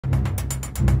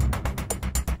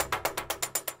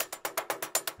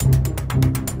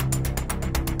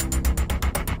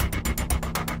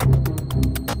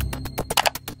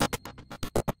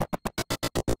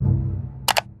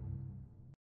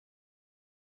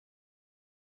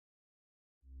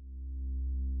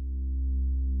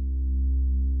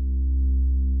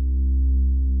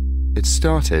It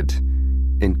started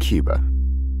in Cuba.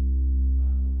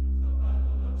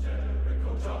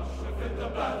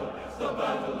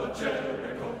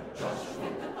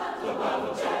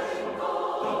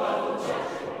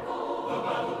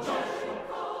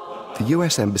 The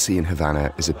US Embassy in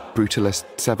Havana is a brutalist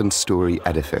 7-story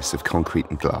edifice of concrete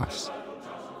and glass.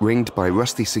 Ringed by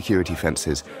rusty security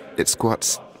fences, it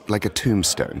squats like a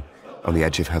tombstone on the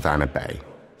edge of Havana Bay.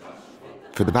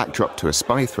 For the backdrop to a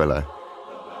spy thriller,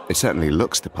 it certainly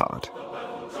looks the part.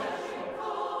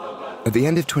 At the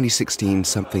end of 2016,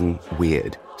 something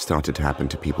weird started to happen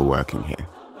to people working here.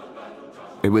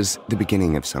 It was the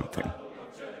beginning of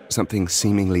something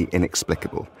seemingly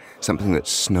inexplicable, something that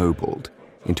snowballed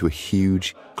into a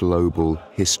huge, global,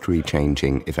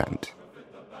 history-changing event.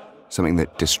 Something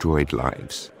that destroyed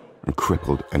lives and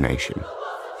crippled a nation.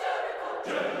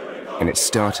 And it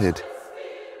started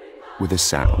with a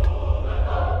sound.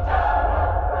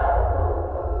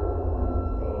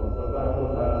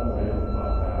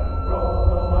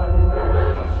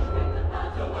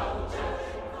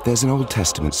 There's an Old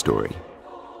Testament story,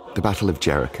 the Battle of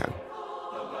Jericho.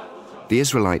 The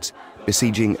Israelites,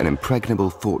 besieging an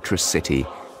impregnable fortress city,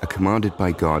 are commanded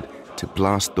by God to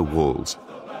blast the walls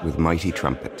with mighty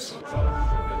trumpets.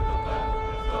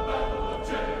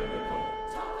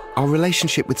 Our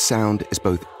relationship with sound is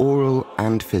both oral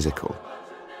and physical.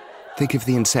 Think of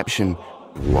the Inception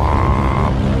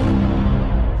wah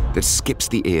that skips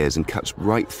the ears and cuts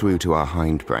right through to our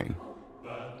hindbrain.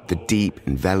 The deep,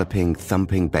 enveloping,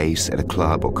 thumping bass at a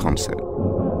club or concert.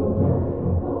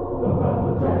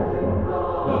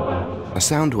 A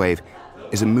sound wave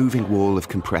is a moving wall of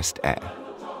compressed air.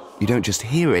 You don't just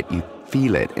hear it, you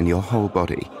feel it in your whole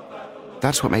body.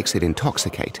 That's what makes it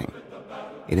intoxicating.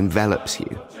 It envelops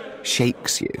you,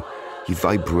 shakes you. You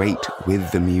vibrate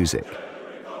with the music,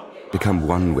 become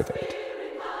one with it.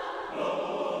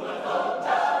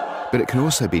 But it can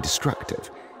also be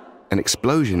destructive. An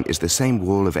explosion is the same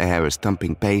wall of air as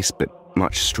thumping bass, but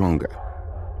much stronger.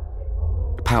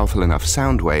 A powerful enough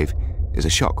sound wave is a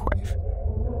shock wave.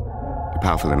 A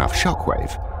powerful enough shock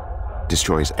wave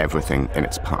destroys everything in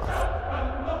its path.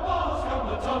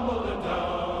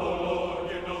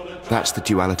 That's the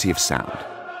duality of sound.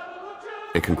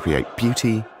 It can create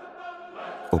beauty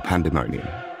or pandemonium.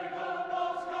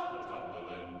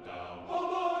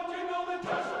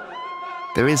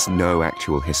 There is no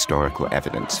actual historical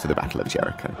evidence for the Battle of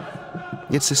Jericho.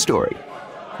 It's a story,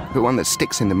 but one that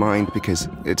sticks in the mind because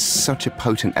it's such a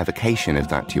potent evocation of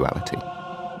that duality.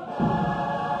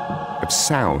 Of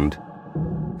sound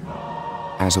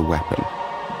as a weapon.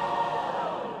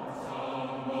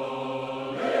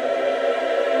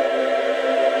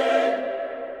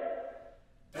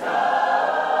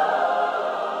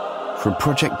 From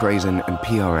Project Brazen and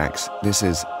PRX, this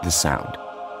is The Sound,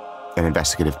 an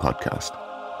investigative podcast.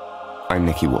 I'm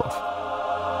Nicky Wolf.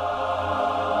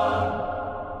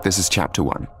 This is Chapter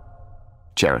 1,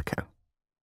 Jericho.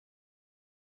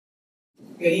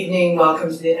 Good evening, welcome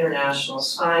to the International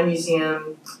Spy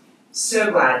Museum. So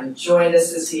glad you joined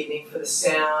us this evening for The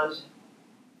Sound,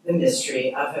 the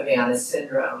mystery of Havana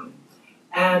Syndrome.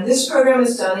 And this program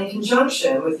is done in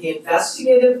conjunction with the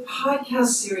investigative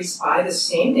podcast series by the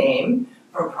same name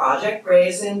from Project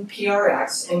Brazen,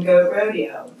 PRX, and Go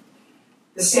Rodeo.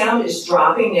 The Sound is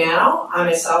dropping now. I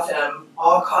myself am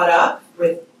all caught up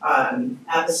with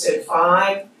episode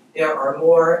 5. There are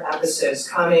more episodes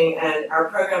coming, and our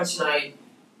program tonight,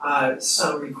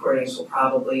 some recordings will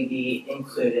probably be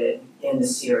included in the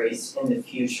series in the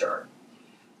future.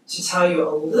 To tell you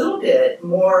a little bit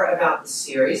more about the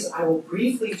series, I will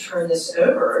briefly turn this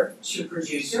over to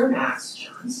producer Max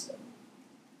Johnston.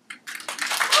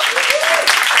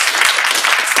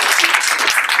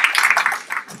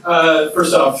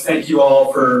 First off, thank you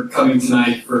all for coming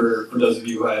tonight. For those of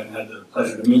you who I haven't had the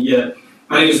pleasure to meet yet,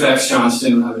 my name is Max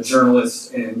Johnston. I'm a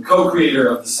journalist and co-creator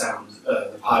of The Sound,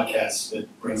 the podcast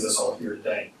that brings us all here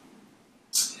today.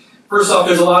 First off,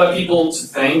 there's a lot of people to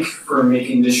thank for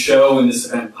making this show and this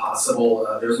event possible.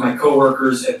 There's my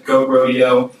co-workers at Go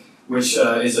Rodeo, which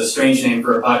is a strange name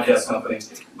for a podcast company.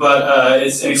 But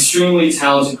it's an extremely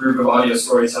talented group of audio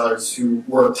storytellers who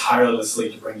work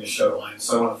tirelessly to bring this show to life.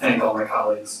 So I want to thank all my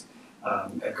colleagues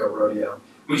at Go Rodeo.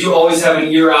 We do always have an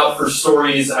ear out for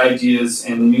stories, ideas,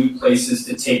 and new places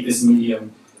to take this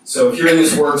medium. So if hearing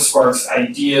this work sparks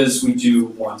ideas, we do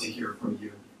want to hear from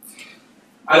you.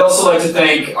 I'd also like to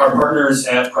thank our partners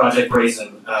at Project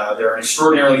Brazen. They're an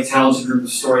extraordinarily talented group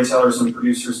of storytellers and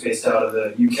producers based out of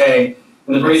the UK.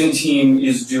 And the Brazen team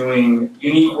is doing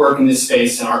unique work in this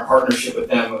space, and our partnership with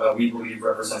them, we believe,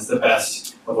 represents the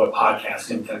best of what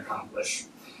podcasting can accomplish.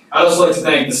 I'd also like to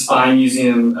thank the Spy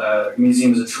Museum. The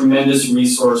museum is a tremendous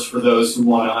resource for those who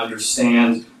want to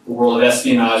understand the world of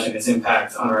espionage and its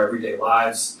impact on our everyday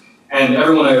lives. And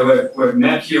everyone who I've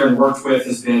met here and worked with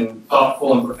has been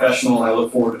thoughtful and professional, and I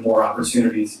look forward to more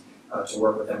opportunities to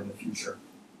work with them in the future.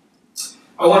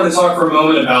 I wanted to talk for a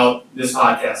moment about this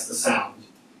podcast, The Sound.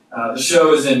 The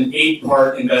show is an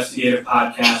 8-part investigative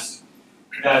podcast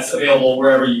that's available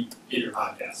wherever you get your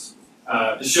podcasts.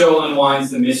 The show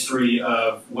unwinds the mystery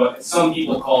of what some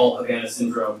people call Havana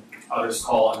Syndrome, others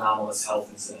call anomalous health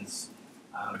incidents.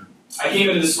 I came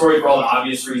into this story for all the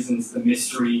obvious reasons, the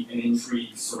mystery and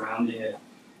intrigue surrounding it.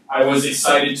 I was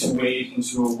excited to wade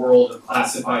into a world of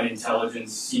classified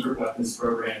intelligence, secret weapons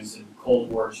programs, and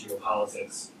Cold War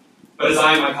geopolitics. But as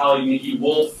I and my colleague Nikki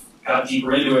Wolf got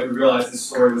deeper into it, we realized this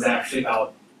story was actually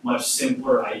about much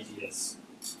simpler ideas.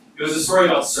 It was a story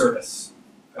about service,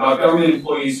 about government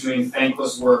employees doing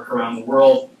thankless work around the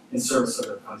world in service of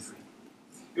their country.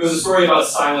 It was a story about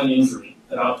silent injury,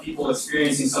 about people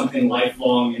experiencing something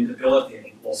lifelong and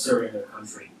debilitating while serving their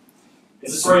country.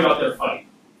 It's a story about their fight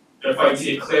to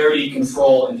get clarity,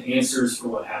 control, and answers for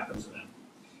what happened to them.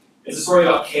 It's a story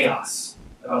about chaos,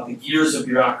 about the gears of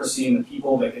bureaucracy and the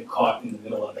people that get caught in the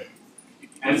middle of it.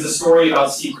 And it's a story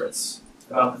about secrets,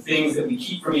 about the things that we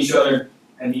keep from each other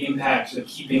and the impact that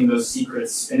keeping those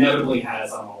secrets inevitably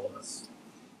has on all of us.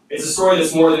 It's a story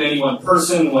that's more than any one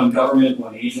person, one government,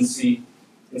 one agency.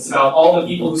 It's about all the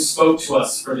people who spoke to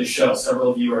us for this show. Several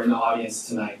of you are in the audience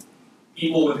tonight.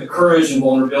 People with the courage and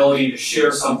vulnerability to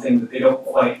share something that they don't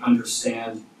quite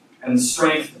understand, and the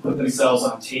strength to put themselves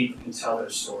on tape and tell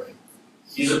their story.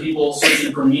 These are people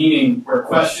searching for meaning where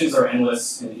questions are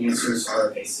endless and answers are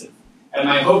evasive. And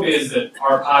my hope is that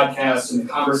our podcast and the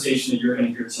conversation that you're going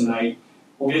to hear tonight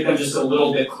will get them just a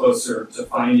little bit closer to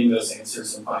finding those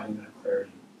answers and finding that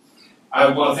clarity. I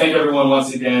want to thank everyone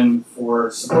once again for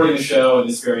supporting the show and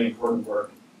this very important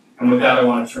work. And with that, I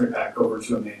want to turn it back over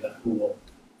to Amanda, who will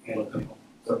handle the panel.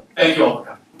 So thank you all for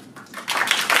coming.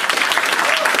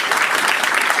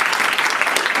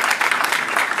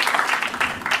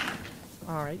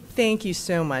 All right, thank you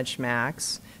so much,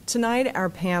 Max. Tonight, our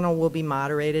panel will be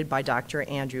moderated by Dr.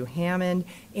 Andrew Hammond.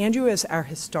 Andrew is our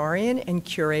historian and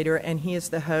curator, and he is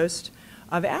the host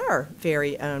of our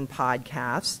very own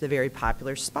podcast, the very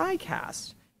popular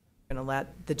Spycast. I'm going to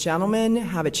let the gentlemen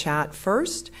have a chat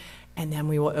first, and then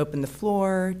we will open the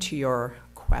floor to your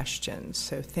questions.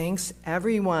 So thanks,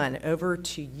 everyone. Over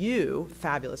to you,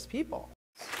 fabulous people.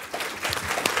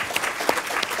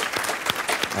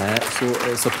 So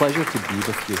it's a pleasure to be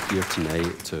with you here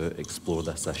tonight to explore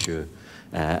this issue.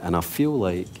 And I feel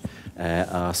like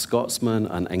a Scotsman,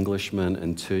 an Englishman,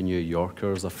 and 2 New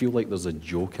Yorkers, I feel like there's a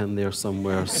joke in there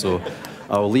somewhere. So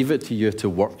I'll leave it to you to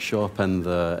workshop in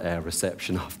the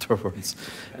reception afterwards.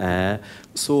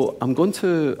 So we're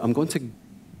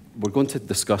going to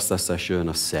discuss this issue in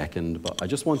a second, but I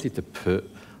just wanted to put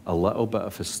a little bit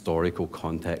of historical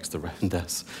context around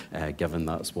this, given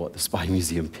that's what the Spy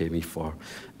Museum paid me for.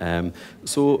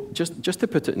 So just to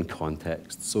put it in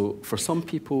context, so for some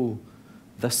people,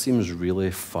 this seems really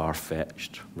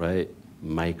far-fetched, right?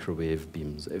 Microwave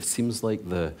beams. It seems like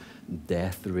the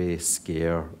death ray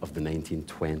scare of the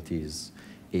 1920s,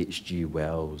 H.G.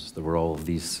 Wells. There were all of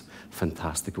these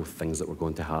fantastical things that were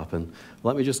going to happen.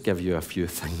 Let me just give you a few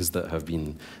things that have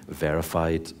been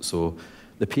verified. So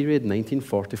the period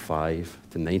 1945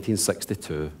 to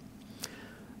 1962,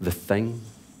 the Thing,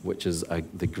 which is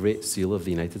the Great Seal of the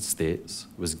United States,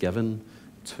 was given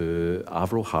to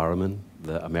Averell Harriman,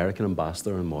 the American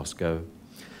ambassador in Moscow,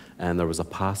 and there was a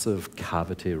passive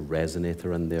cavity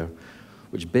resonator in there,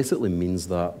 which basically means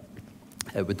that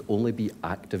it would only be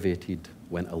activated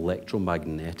when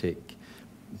electromagnetic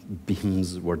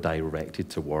beams were directed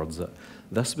towards it.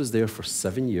 This was there for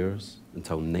 7 years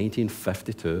until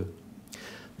 1952.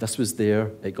 This was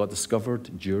there, it got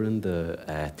discovered during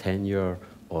the tenure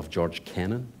of George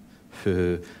Kennan,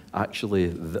 who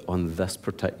actually, on this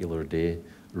particular day,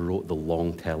 wrote the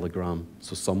long telegram.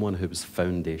 So someone who was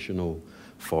foundational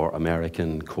for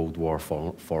American Cold War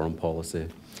foreign policy.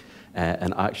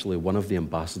 And actually, one of the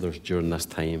ambassadors during this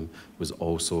time was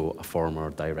also a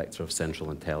former director of Central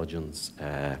Intelligence,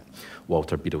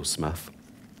 Walter Bedell Smith.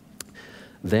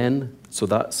 Then, so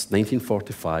that's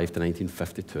 1945 to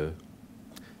 1952.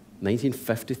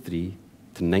 1953 to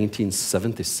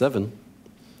 1977,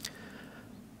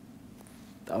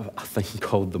 a thing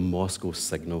called the Moscow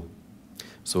Signal.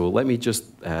 So let me just,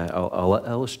 I'll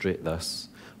illustrate this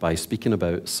by speaking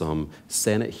about some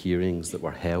Senate hearings that were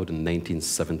held in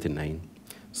 1979.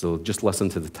 So just listen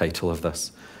to the title of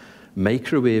this.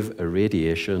 Microwave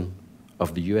irradiation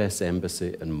of the US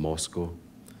Embassy in Moscow.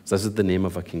 So this is the name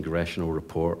of a congressional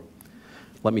report.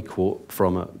 Let me quote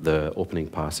from it, the opening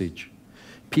passage.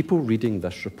 People reading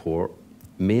this report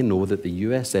may know that the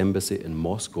US Embassy in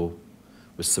Moscow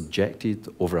was subjected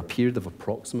over a period of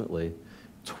approximately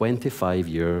 25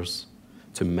 years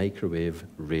to microwave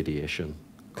radiation,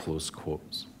 close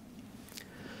quotes.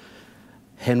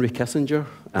 Henry Kissinger,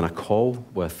 in a call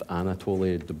with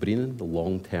Anatoly Dobrynin, the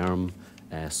long-term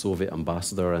Soviet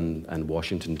ambassador in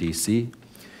Washington, D.C.,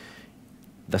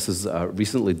 this is a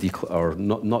recently,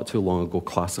 not too long ago,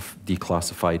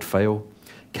 declassified file.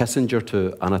 Kissinger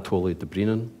to Anatoly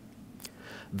Dobrynin,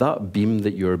 that beam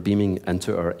that you're beaming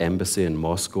into our embassy in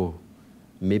Moscow,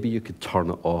 maybe you could turn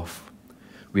it off.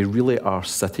 We really are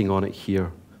sitting on it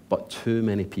here, but too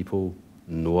many people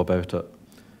know about it.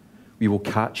 We will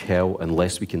catch hell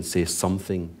unless we can say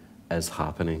something is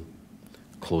happening,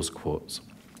 close quotes.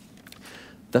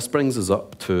 This brings us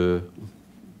up to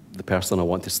the person I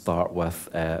want to start with,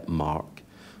 Mark.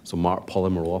 So Mark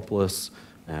Polymeropoulos,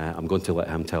 I'm going to let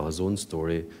him tell his own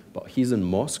story, but he's in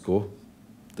Moscow,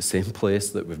 the same place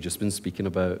that we've just been speaking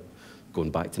about,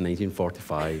 going back to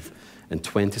 1945, in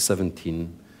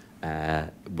 2017,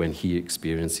 when he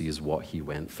experiences what he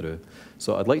went through.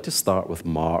 So I'd like to start with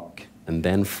Mark, and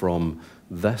then from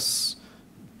this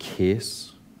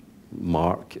case,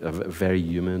 Mark, a very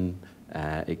human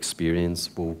experience,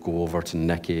 we'll go over to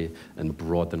Nikki and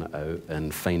broaden it out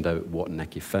and find out what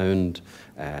Nikki found,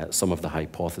 some of the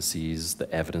hypotheses, the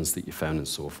evidence that you found, and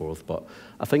so forth. But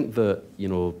I think that,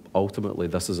 ultimately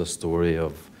this is a story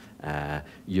of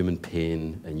human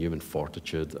pain and human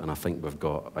fortitude, and I think we've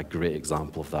got a great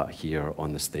example of that here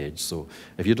on the stage. So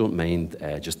if you don't mind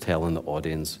just telling the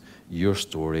audience your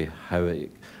story,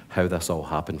 how this all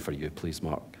happened for you, please,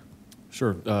 Mark.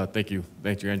 Sure. Thank you,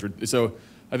 Andrew. So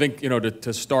I think,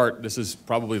 to start, this is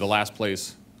probably the last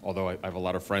place, although I have a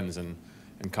lot of friends and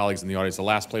colleagues in the audience, the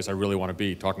last place I really want to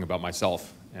be talking about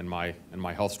myself and my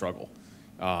health struggle.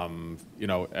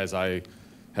 As I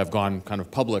have gone kind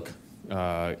of public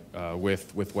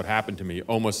with what happened to me,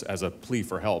 almost as a plea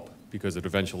for help, because it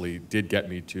eventually did get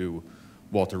me to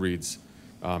Walter Reed's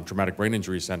Traumatic Brain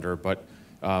Injury Center. But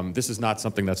this is not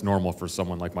something that's normal for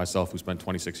someone like myself who spent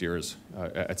 26 years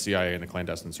at CIA and the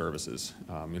clandestine services.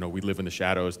 We live in the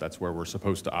shadows. That's where we're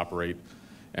supposed to operate.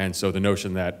 And so the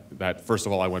notion that first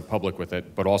of all, I went public with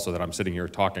it, but also that I'm sitting here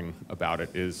talking about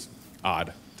it is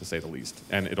odd, to say the least.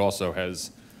 And it also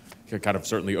kind of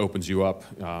certainly opens you up,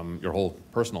 your whole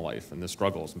personal life and the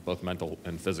struggles, both mental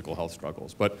and physical health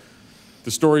struggles. But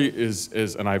the story is,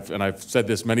 and I've said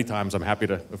this many times, I'm happy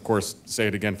to, of course, say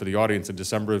it again for the audience. In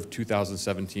December of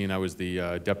 2017, I was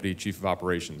the Deputy Chief of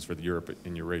Operations for the Europe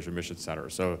and Eurasia Mission Center.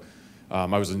 So I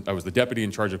was the deputy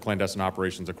in charge of clandestine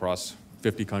operations across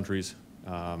 50 countries,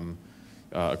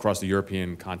 across the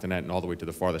European continent and all the way to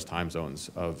the farthest time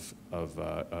zones of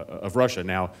Russia.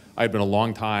 Now, I had been a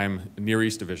long time Near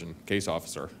East Division case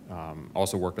officer,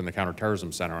 also worked in the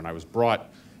Counterterrorism Center, and I was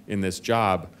brought in this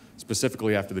job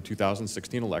specifically after the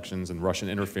 2016 elections and Russian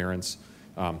interference,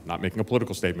 not making a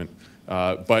political statement,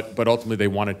 but ultimately they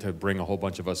wanted to bring a whole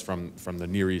bunch of us from the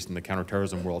Near East and the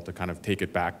counterterrorism world to kind of take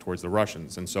it back towards the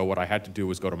Russians. And so what I had to do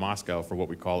was go to Moscow for what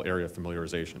we call area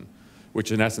familiarization,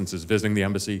 which in essence is visiting the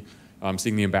embassy,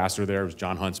 seeing the ambassador there. It was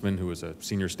John Huntsman, who was a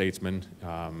senior statesman,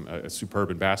 a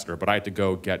superb ambassador, but I had to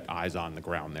go get eyes on the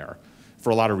ground there for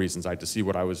a lot of reasons. I had to see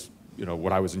what I was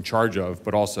in charge of,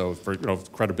 but also for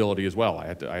credibility as well. I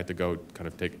had to go kind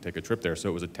of take a trip there. So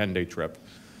it was a 10-day trip.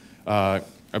 I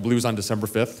believe it was on December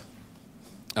 5th.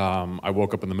 I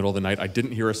woke up in the middle of the night. I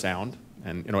didn't hear a sound,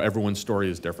 and everyone's story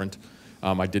is different.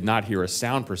 I did not hear a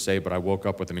sound per se, but I woke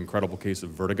up with an incredible case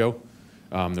of vertigo.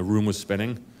 The room was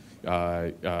spinning.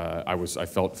 I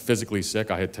felt physically sick.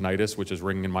 I had tinnitus, which is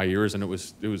ringing in my ears, and it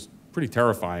was pretty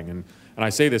terrifying. And I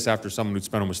say this after someone who'd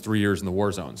spent almost 3 years in the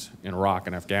war zones in Iraq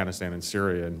and Afghanistan and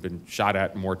Syria and been shot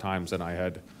at more times than I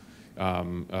had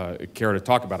care to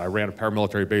talk about. I ran a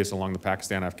paramilitary base along the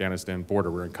Pakistan-Afghanistan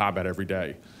border. We were in combat every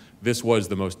day. This was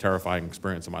the most terrifying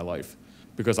experience of my life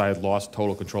because I had lost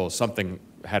total control. Something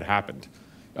had happened.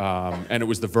 And it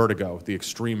was the vertigo, the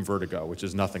extreme vertigo, which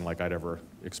is nothing like I'd ever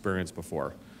experienced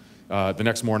before. The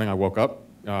next morning I woke up.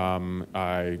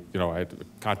 I had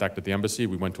contact at the embassy.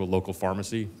 We went to a local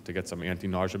pharmacy to get some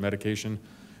anti-nausea medication.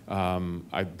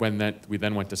 We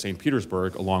then went to St.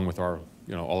 Petersburg along with our,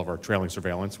 all of our trailing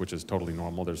surveillance, which is totally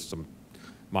normal. There's some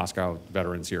Moscow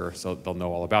veterans here, so they'll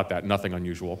know all about that. Nothing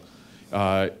unusual.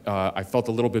 I felt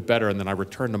a little bit better, and then I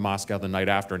returned to Moscow the night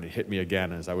after, and it hit me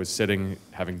again as I was sitting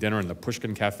having dinner in the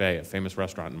Pushkin Cafe, a famous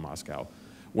restaurant in Moscow,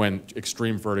 when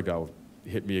extreme vertigo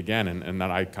hit me again, and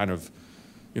then I kind of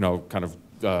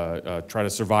try to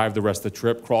survive the rest of the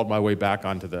trip, crawled my way back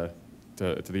onto to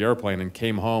the airplane and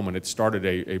came home, and it started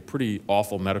a pretty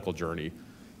awful medical journey,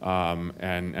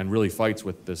 and really fights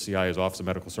with the CIA's Office of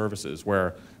Medical Services,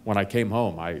 where when I came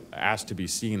home, I asked to be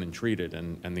seen and treated,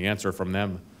 and the answer from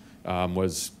them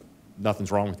was,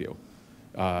 nothing's wrong with you.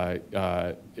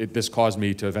 This caused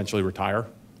me to eventually retire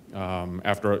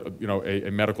after a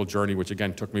medical journey, which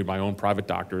again took me to my own private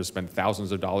doctors, spent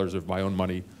thousands of dollars of my own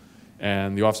money,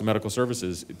 and the Office of Medical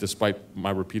Services, despite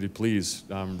my repeated pleas,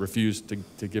 refused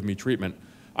to give me treatment.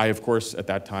 I, of course, at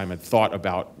that time had thought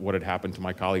about what had happened to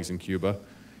my colleagues in Cuba.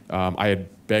 I had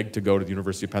begged to go to the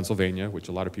University of Pennsylvania, which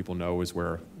a lot of people know is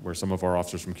where some of our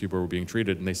officers from Cuba were being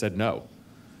treated, and they said no.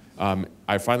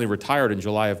 I finally retired in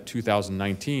July of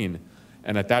 2019,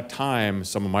 and at that time,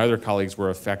 some of my other colleagues were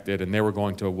affected, and they were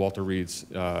going to Walter Reed's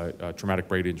Traumatic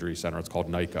Brain Injury Center. It's called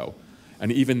NICO.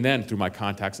 And even then, through my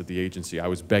contacts at the agency, I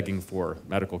was begging for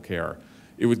medical care.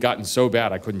 It had gotten so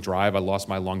bad I couldn't drive. I lost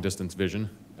my long-distance vision.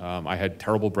 I had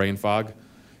terrible brain fog,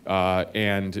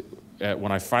 and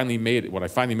when I finally made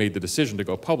the decision to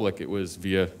go public, it was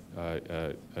via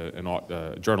a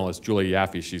journalist, Julia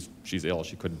Yaffe. She's ill.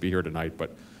 She couldn't be here tonight,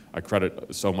 but I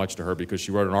credit so much to her because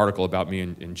she wrote an article about me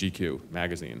in GQ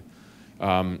magazine.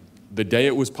 The day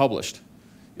it was published,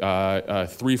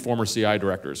 3 former CI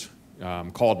directors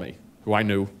called me, who I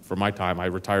knew from my time. I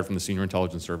retired from the Senior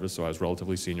Intelligence Service, so I was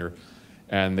relatively senior.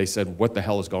 And they said, what the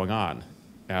hell is going on?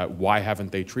 Why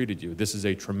haven't they treated you? This is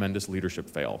a tremendous leadership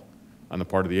fail on the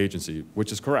part of the agency,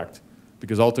 which is correct.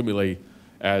 Because ultimately,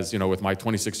 as you know, with my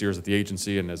 26 years at the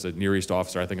agency and as a Near East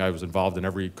officer, I think I was involved in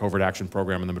every covert action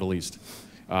program in the Middle East.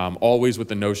 Always with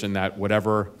the notion that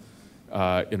whatever,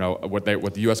 what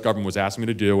the U.S. government was asking me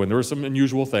to do, and there were some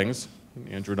unusual things.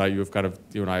 Andrew and I, you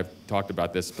and I have talked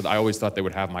about this, but I always thought they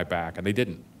would have my back, and they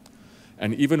didn't.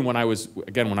 And even when I was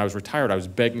retired, I was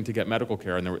begging to get medical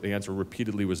care, and the answer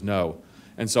repeatedly was no.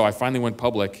 And so I finally went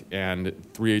public, and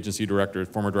 3 agency directors,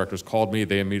 former directors, called me.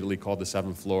 They immediately called the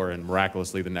 7th floor, and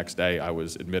miraculously the next day I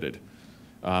was admitted,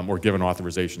 or given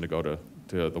authorization to go to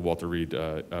the Walter Reed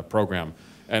program.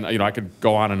 And I could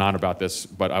go on and on about this,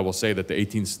 but I will say that the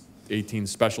 18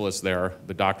 specialists there,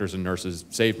 the doctors and nurses,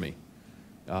 saved me.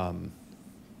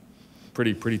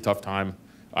 Pretty tough time.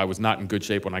 I was not in good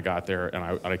shape when I got there,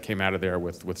 and I came out of there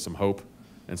with some hope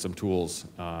and some tools,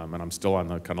 and I'm still on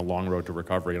the kind of long road to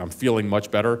recovery, and I'm feeling much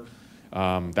better.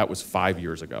 That was 5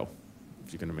 years ago,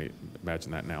 if you can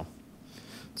imagine that now.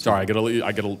 Sorry, I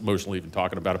get emotional even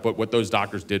talking about it, but what those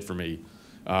doctors did for me,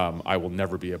 I will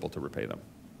never be able to repay them.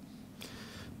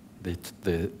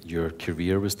 Your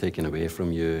career was taken away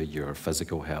from you, your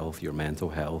physical health, your mental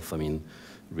health, I mean,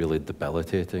 really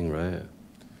debilitating, right?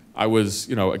 I was,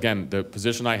 again, the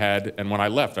position I had, and when I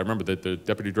left, I remember that the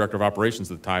Deputy Director of Operations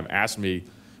at the time asked me,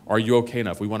 are you okay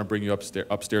enough? We want to bring you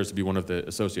upstairs to be one of the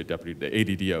associate deputy, the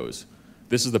ADDOs.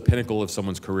 This is the pinnacle of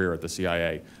someone's career at the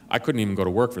CIA. I couldn't even go to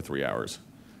work for 3 hours.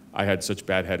 I had such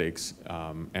bad headaches,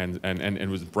 and it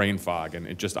was brain fog, and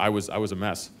I was a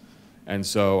mess. And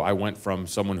so I went from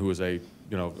someone who was a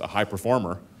high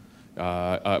performer,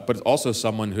 but also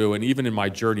someone who, and even in my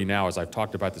journey now, as I've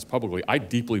talked about this publicly, I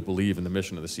deeply believe in the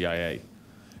mission of the CIA.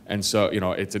 And so,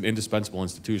 it's an indispensable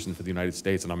institution for the United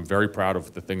States, and I'm very proud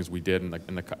of the things we did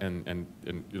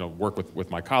and work with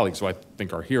my colleagues, who I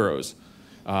think are heroes.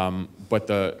 But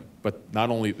not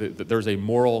only, there's a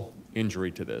moral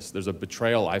injury to this. There's a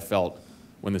betrayal I felt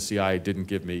when the CIA didn't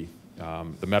give me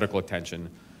the medical attention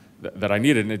that I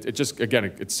needed. And it just, again,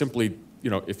 it's simply,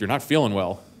 if you're not feeling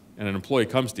well and an employee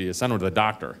comes to you, send them to the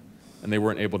doctor. And they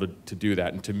weren't able to do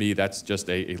that. And to me, that's just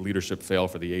a leadership fail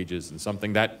for the ages, and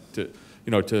something that, to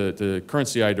current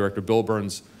CIA Director Bill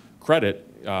Burns' credit,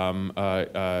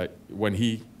 when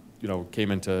he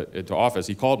came into office,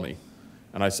 he called me.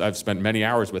 And I've spent many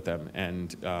hours with him,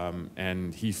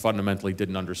 and he fundamentally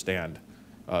didn't understand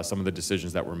some of the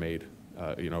decisions that were made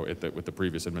with the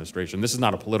previous administration. This is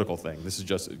not a political thing. This is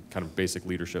just kind of basic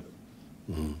leadership.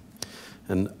 Mm-hmm.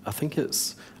 And I think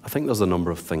there's a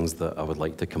number of things that I would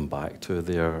like to come back to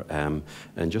there. And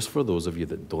just for those of you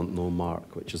that don't know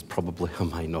Mark, which is probably a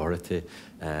minority,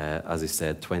 as he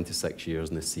said, 26 years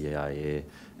in the CIA,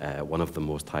 one of the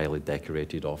most highly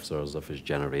decorated officers of his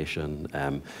generation.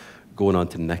 Going on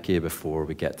to Nicky before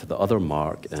we get to the other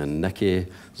Mark, and Nicky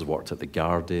has worked at The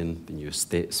Guardian, The New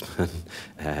Statesman,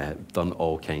 done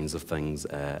all kinds of things,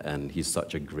 and he's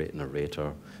such a great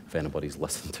narrator. If anybody's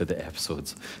listened to the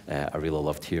episodes, I really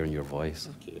loved hearing your voice.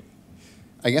 Thank you.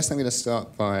 I guess I'm going to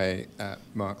start by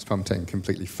Mark's prompting,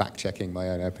 completely fact-checking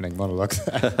my own opening monologue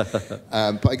there.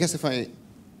 But I guess if I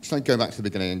go back to the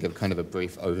beginning and give kind of a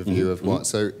brief overview of what,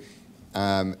 so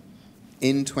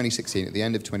in 2016, at the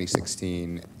end of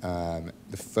 2016,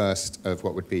 the first of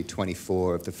what would be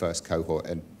 24 of the first cohort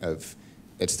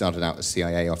it started out as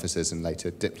CIA officers and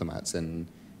later diplomats in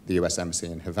the US Embassy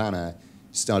in Havana,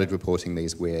 started reporting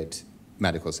these weird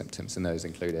medical symptoms, and those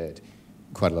included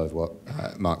quite a lot of what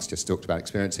Mark's just talked about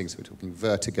experiencing. So we're talking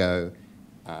vertigo,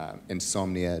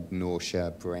 insomnia,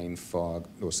 nausea, brain fog,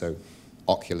 also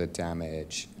ocular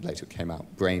damage. Later it came out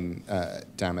brain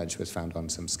damage was found on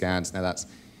some scans. Now that's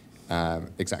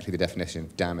exactly the definition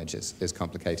of damage is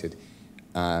complicated.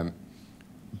 But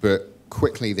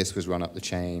quickly this was run up the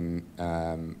chain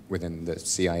within the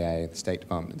CIA, the State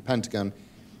Department, and the Pentagon.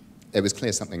 It was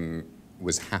clear something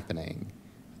was happening.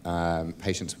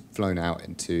 Patients were flown out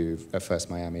into first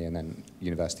Miami and then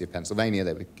University of Pennsylvania.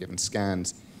 They were given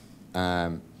scans.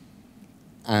 And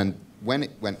when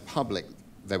it went public,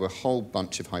 there were a whole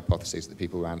bunch of hypotheses that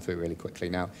people ran through really quickly.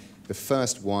 Now, the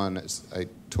first one, as I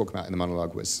talk about in the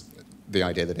monologue, was the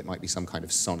idea that it might be some kind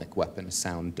of sonic weapon, a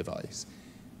sound device.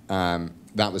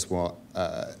 That was what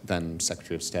then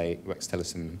Secretary of State Rex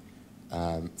Tillerson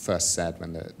first said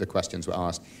when the questions were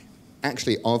asked.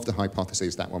 Actually, of the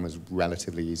hypotheses, that one was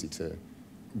relatively easy to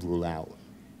rule out,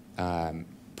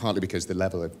 partly because the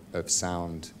level of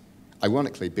sound,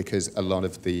 ironically, because a lot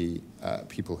of the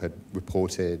people had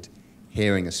reported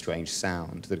hearing a strange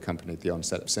sound that accompanied the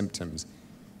onset of symptoms.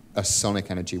 A sonic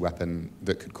energy weapon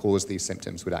that could cause these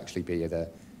symptoms would actually be either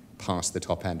past the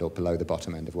top end or below the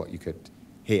bottom end of what you could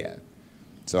hear.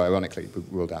 So ironically, we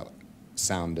ruled out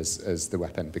sound as the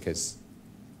weapon because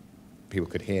people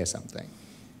could hear something.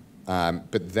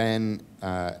 But then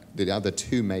the other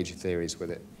two major theories were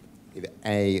that either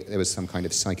A, there was some kind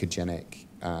of psychogenic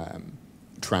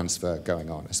transfer going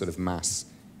on, a sort of mass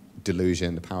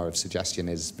delusion. The power of suggestion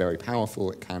is very powerful.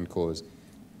 It can cause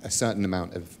a certain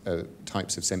amount of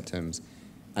types of symptoms.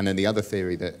 And then the other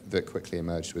theory that quickly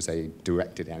emerged was a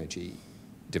directed energy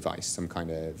device, some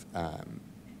kind of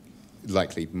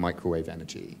likely microwave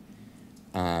energy.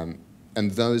 And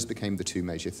those became the two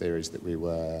major theories that we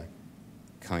were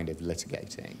kind of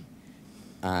litigating.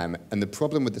 And the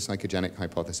problem with the psychogenic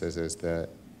hypothesis is that,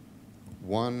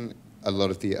 one, a lot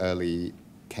of the early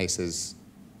cases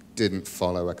didn't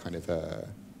follow a kind of a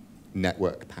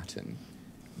network pattern.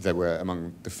 There were,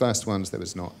 among the first ones, there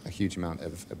was not a huge amount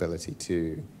of ability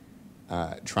to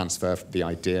transfer the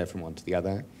idea from one to the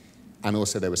other. And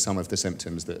also there were some of the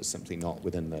symptoms that are simply not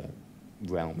within the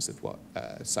realms of what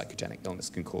psychogenic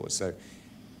illness can cause. So,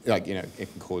 like, you know,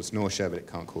 it can cause nausea, but it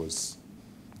can't cause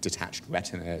detached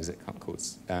retinas, it can't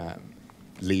cause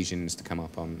lesions to come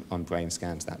up on brain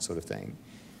scans, that sort of thing.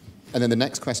 And then the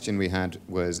next question we had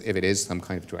was, if it is some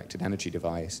kind of directed energy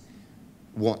device,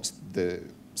 what's the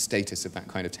status of that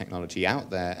kind of technology out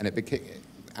there? And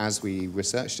as we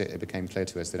researched it, it became clear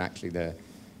to us that actually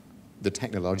the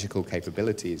technological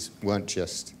capabilities weren't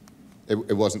just,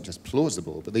 it wasn't just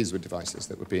plausible, but these were devices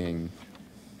that were being,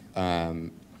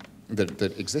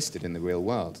 that existed in the real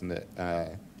world, and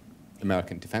that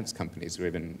American defense companies are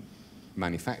even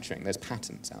manufacturing. There's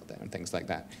patents out there and things like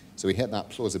that. So we hit that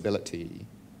plausibility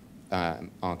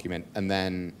argument, and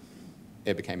then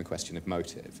it became a question of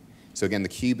motive. So again, the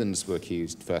Cubans were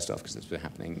accused, first off, because this was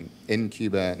happening in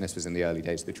Cuba, and this was in the early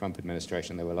days of the Trump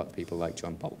administration. There were a lot of people like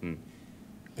John Bolton,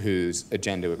 whose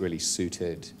agenda really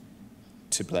suited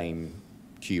to blame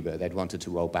Cuba. They'd wanted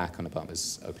to roll back on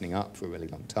Obama's opening up for a really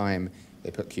long time.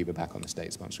 They put Cuba back on the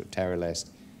state sponsor of terror list.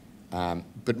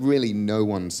 But really no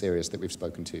one serious that we've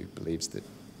spoken to believes that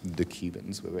the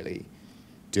Cubans were really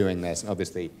doing this. And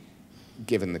obviously,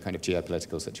 given the kind of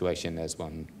geopolitical situation, there's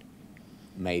one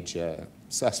major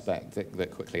suspect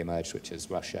that quickly emerged, which is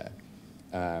Russia,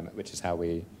 which is how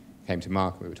we came to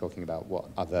Mark. We were talking about what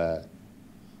other,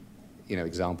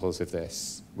 examples of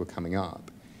this were coming up.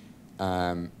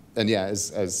 And yeah,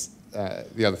 as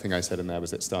the other thing I said in there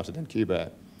was it started in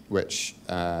Cuba, which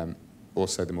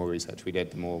also the more research we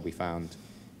did, the more we found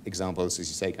examples, as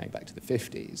you say, going back to the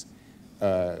 50s,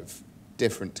 of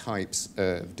different types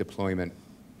of deployment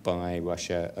by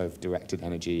Russia of directed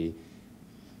energy,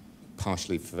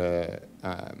 partially for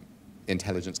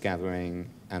intelligence gathering,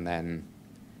 and then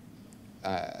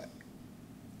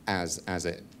as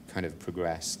it kind of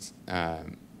progressed,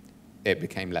 it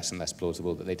became less and less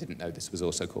plausible that they didn't know this was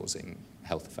also causing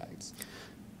health effects.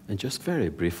 And just very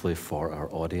briefly for our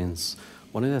audience,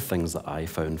 one of the things that I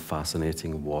found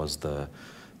fascinating was the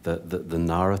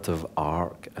narrative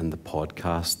arc in the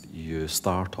podcast. You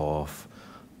start off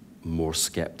more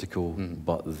skeptical,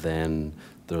 but then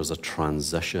there's a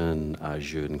transition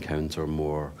as you encounter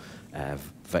more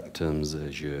victims,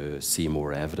 as you see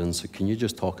more evidence. So can you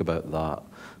just talk about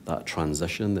that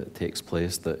transition that takes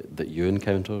place that you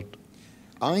encountered?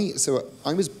 So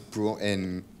I was brought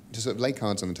in to sort of lay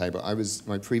cards on the table.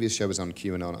 My previous show was on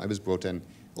QAnon. I was brought in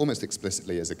almost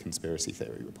explicitly as a conspiracy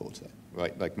theory reporter,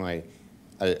 right? Like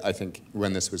I think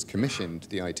when this was commissioned,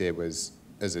 the idea was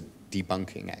as a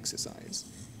debunking exercise.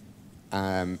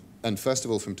 And first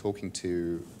of all, from talking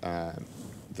to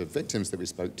the victims that we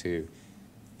spoke to,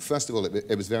 first of all,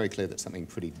 it was very clear that something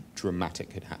pretty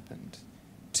dramatic had happened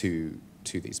to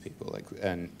these people, like,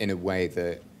 and in a way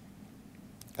that,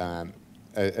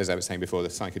 as I was saying before, the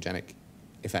psychogenic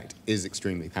effect is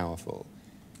extremely powerful.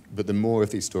 But the more of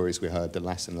these stories we heard, the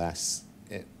less and less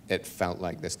it felt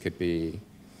like this could be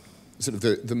sort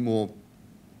of the more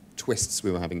twists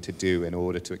we were having to do in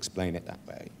order to explain it that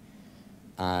way.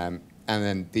 And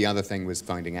then the other thing was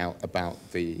finding out about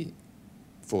the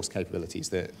force capabilities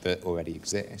that already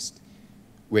exist,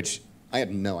 which I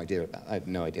had no idea about. I had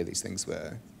no idea these things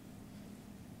were,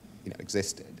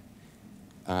 existed.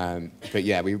 But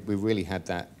yeah, we really had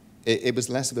that. It was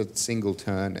less of a single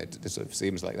turn, it sort of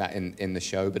seems like that in the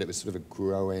show, but it was sort of a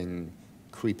growing,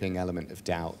 creeping element of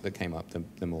doubt that came up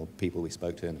the more people we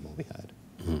spoke to and the more we heard.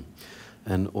 Mm-hmm.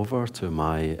 And over to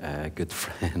my good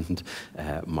friend,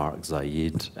 Mark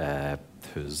Zaid,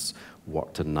 who's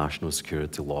worked in national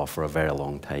security law for a very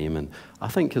long time, and I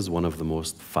think is one of the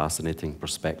most fascinating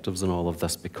perspectives in all of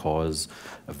this because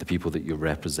of the people that you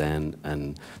represent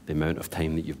and the amount of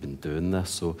time that you've been doing this.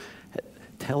 So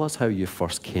tell us how you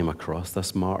first came across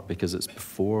this, Mark, because it's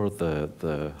before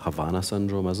the Havana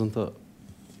Syndrome, isn't it?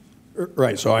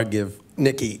 Right, so I give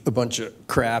Nikki a bunch of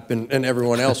crap and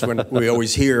everyone else when we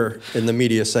always hear in the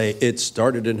media say, it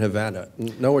started in Havana.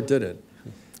 No, it didn't.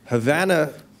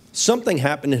 Havana, something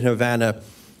happened in Havana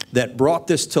that brought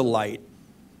this to light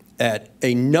at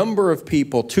a number of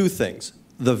people, two things,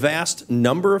 the vast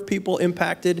number of people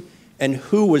impacted and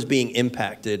who was being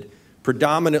impacted,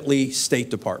 predominantly State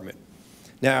Department.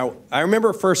 Now, I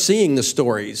remember first seeing the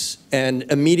stories, and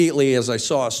immediately as I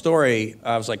saw a story,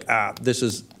 I was like,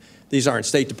 these aren't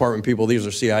State Department people, these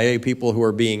are CIA people who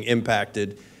are being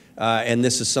impacted, and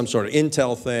this is some sort of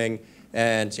intel thing,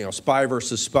 and spy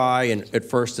versus spy, and at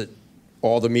first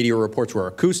all the media reports were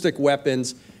acoustic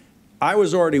weapons. I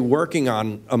was already working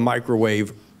on a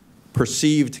microwave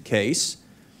perceived case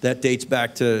that dates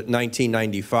back to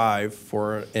 1995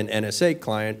 for an NSA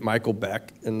client, Michael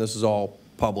Beck, and this is all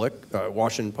public.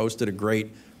 Washington Post did a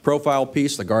great profile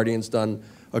piece. The Guardian's done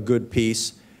a good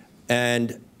piece.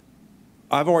 And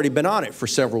I've already been on it for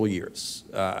several years.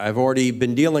 I've already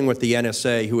been dealing with the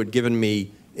NSA, who had given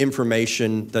me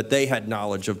information that they had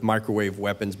knowledge of microwave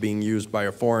weapons being used by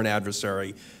a foreign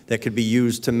adversary that could be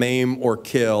used to maim or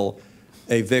kill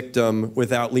a victim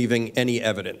without leaving any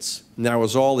evidence. And that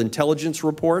was all intelligence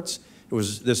reports. It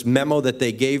was this memo that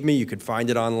they gave me. You could find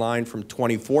it online from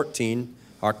 2014,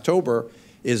 October,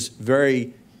 is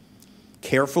very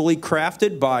carefully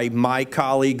crafted by my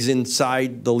colleagues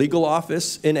inside the legal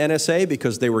office in NSA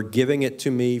because they were giving it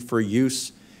to me for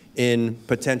use in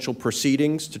potential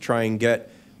proceedings to try and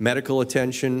get medical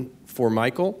attention for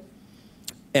Michael.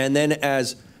 And then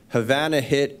as Havana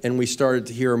hit and we started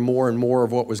to hear more and more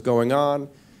of what was going on,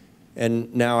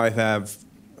 and now I have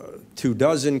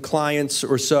 24 clients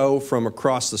or so from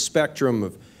across the spectrum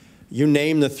of, you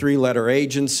name the three-letter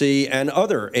agency and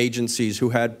other agencies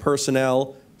who had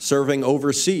personnel serving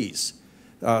overseas,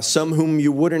 some whom you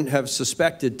wouldn't have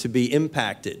suspected to be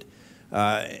impacted,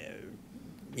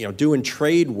 doing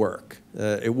trade work.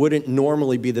 It wouldn't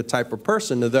normally be the type of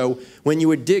person, although when you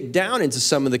would dig down into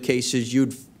some of the cases,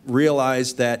 you'd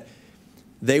realize that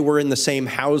they were in the same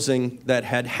housing that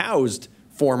had housed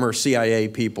former CIA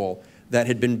people that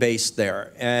had been based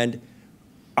there. And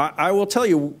I will tell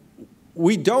you,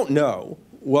 we don't know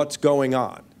what's going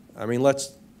on. I mean,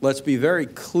 let's be very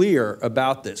clear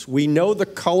about this. We know the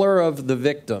color of the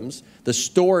victims, the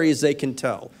stories they can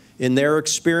tell in their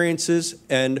experiences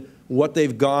and what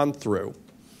they've gone through.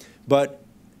 But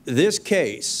this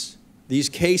case, these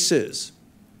cases,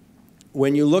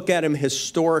 when you look at them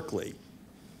historically,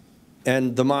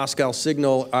 and the Moscow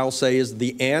Signal, I'll say, is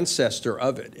the ancestor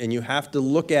of it, and you have to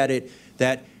look at it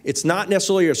that it's not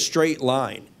necessarily a straight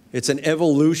line. It's an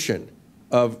evolution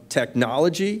of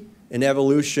technology, an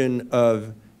evolution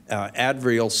of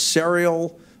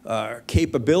adversarial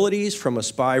capabilities from a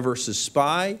spy versus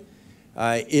spy.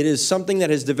 It is something that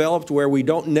has developed where we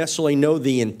don't necessarily know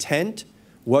the intent.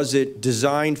 Was it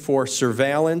designed for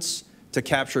surveillance to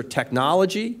capture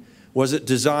technology? Was it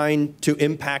designed to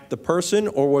impact the person,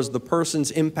 or was the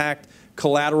person's impact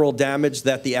collateral damage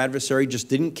that the adversary just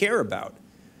didn't care about?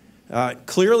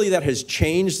 Clearly that has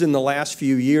changed in the last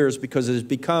few years because it has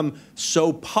become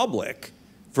so public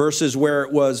versus where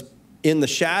it was in the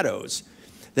shadows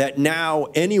that now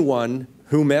anyone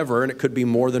whomever, and it could be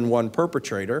more than one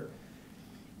perpetrator,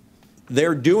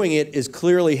 their doing it is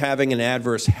clearly having an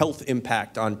adverse health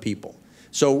impact on people.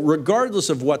 So regardless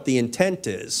of what the intent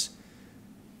is,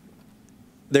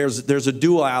 there's a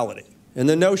duality. And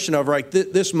the notion of, right,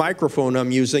 this microphone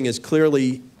I'm using is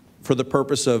clearly for the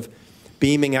purpose of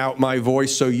beaming out my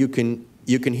voice so you can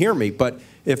hear me. But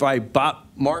if I bop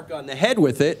Mark on the head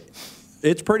with it,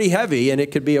 it's pretty heavy, and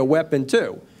it could be a weapon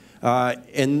too.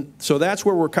 And so that's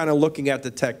where we're kind of looking at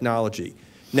the technology.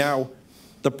 Now,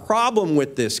 the problem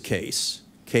with this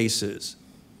cases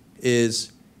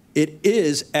is it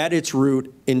is at its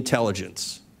root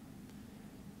intelligence.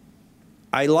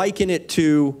 I liken it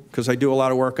to, because I do a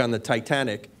lot of work on the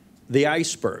Titanic, the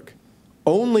iceberg.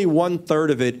 Only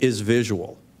 1/3 of it is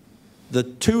visual. The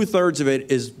 2/3 of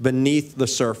it is beneath the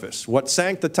surface. What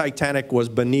sank the Titanic was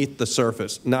beneath the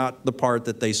surface, not the part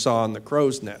that they saw in the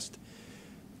crow's nest.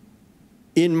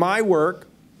 In my work,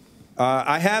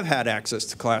 I have had access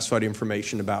to classified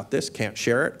information about this. Can't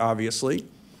share it, obviously.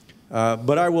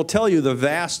 But I will tell you the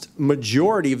vast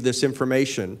majority of this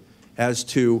information as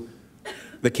to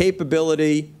the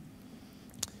capability,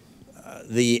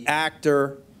 the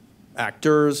actors,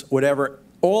 whatever,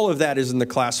 all of that is in the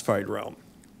classified realm.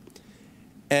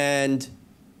 And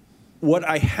what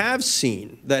I have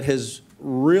seen that has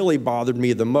really bothered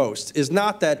me the most is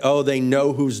not that, oh, they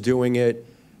know who's doing it.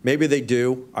 Maybe they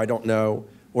do, I don't know.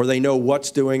 Or they know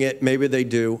what's doing it. Maybe they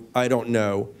do, I don't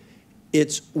know.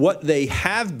 It's what they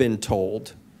have been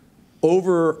told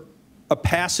over a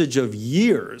passage of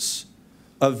years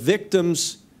of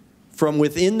victims from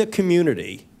within the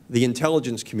community, the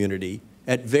intelligence community,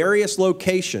 at various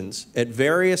locations, at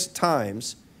various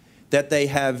times, that they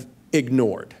have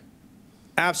ignored.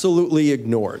 Absolutely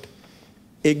ignored.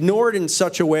 Ignored in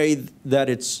such a way that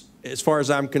it's, as far as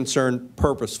I'm concerned,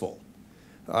 purposeful.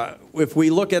 If we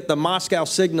look at the Moscow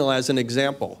signal as an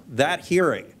example, that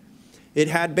hearing, it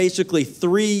had basically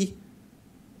 3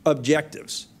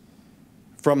 objectives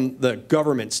from the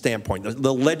government standpoint,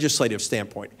 the legislative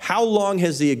standpoint. How long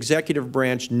has the executive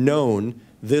branch known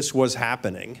this was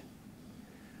happening?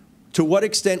 To what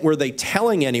extent were they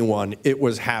telling anyone it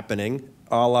was happening,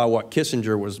 a la what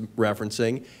Kissinger was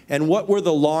referencing? And what were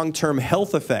the long-term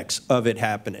health effects of it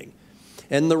happening?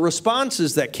 And the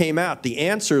responses that came out, the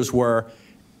answers were,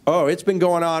 oh, it's been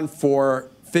going on for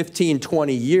 15,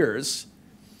 20 years.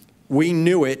 We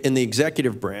knew it in the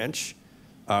executive branch.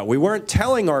 We weren't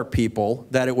telling our people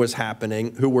that it was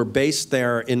happening, who were based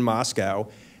there in Moscow,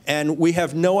 and we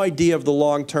have no idea of the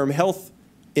long-term health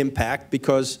impact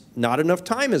because not enough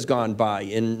time has gone by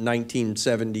in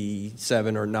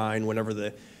 1977 or 9, whenever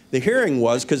the hearing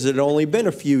was, because it had only been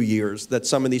a few years that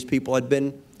some of these people had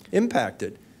been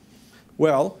impacted.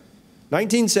 Well,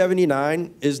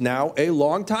 1979 is now a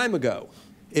long time ago.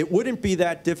 It wouldn't be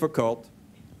that difficult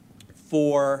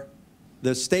for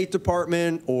the State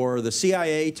Department or the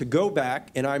CIA to go back,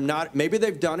 and I'm not, maybe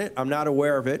they've done it, I'm not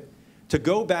aware of it, to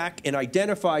go back and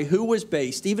identify who was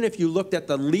based, even if you looked at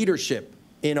the leadership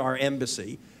in our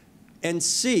embassy, and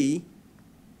see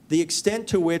the extent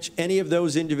to which any of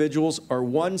those individuals are,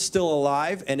 one, still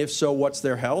alive, and if so, what's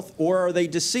their health, or are they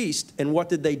deceased, and what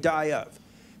did they die of?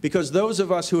 Because those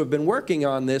of us who have been working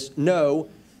on this know,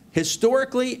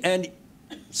 historically and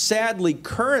sadly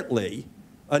currently,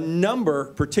 a number,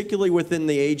 particularly within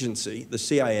the agency, the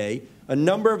CIA, a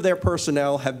number of their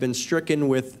personnel have been stricken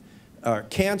with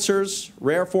cancers,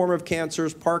 rare form of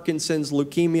cancers, Parkinson's,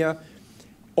 leukemia.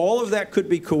 All of that could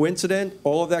be coincident,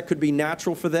 all of that could be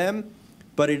natural for them,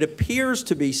 but it appears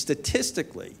to be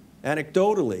statistically,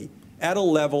 anecdotally, at a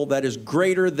level that is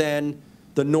greater than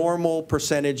the normal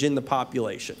percentage in the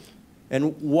population.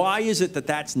 And why is it that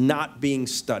that's not being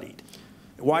studied?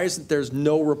 Why is it there's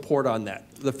no report on that?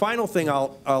 The final thing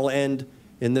I'll end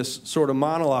in this sort of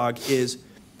monologue is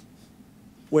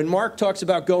when Mark talks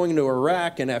about going to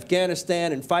Iraq and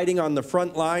Afghanistan and fighting on the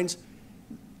front lines,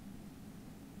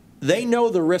 they know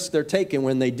the risk they're taking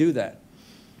when they do that.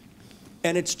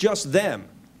 And it's just them,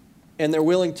 and they're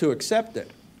willing to accept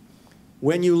it.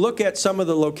 When you look at some of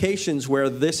the locations where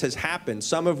this has happened,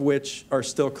 some of which are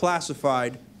still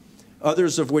classified,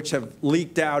 others of which have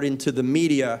leaked out into the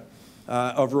media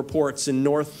of reports in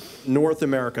North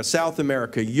America, South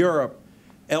America, Europe,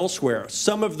 elsewhere,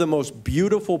 some of the most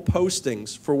beautiful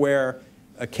postings for where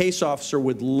a case officer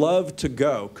would love to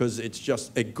go, because it's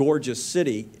just a gorgeous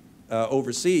city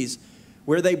overseas,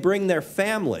 where they bring their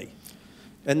family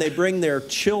and they bring their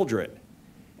children.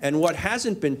 And what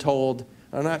hasn't been told,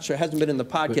 I'm not sure, it hasn't been in the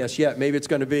podcast yet, maybe it's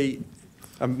going to be,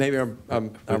 maybe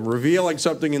I'm revealing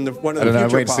something in one of the future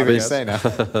podcasts. Wait to see what you say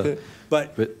now.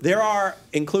 But there are,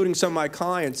 including some of my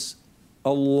clients,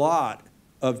 a lot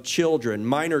of children,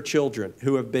 minor children,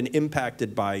 who have been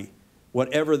impacted by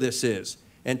whatever this is.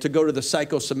 And to go to the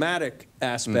psychosomatic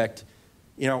aspect,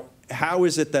 how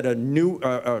is it that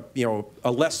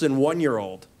a less than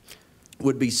 1-year-old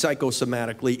would be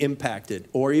psychosomatically impacted,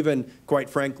 or even, quite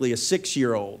frankly, a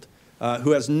 6-year-old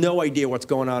who has no idea what's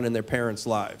going on in their parents'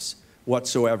 lives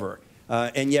whatsoever,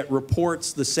 and yet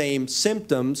reports the same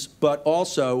symptoms, but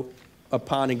also,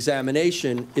 upon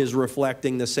examination, is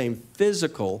reflecting the same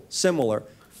similar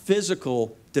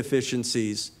physical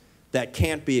deficiencies that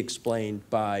can't be explained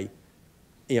by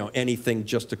anything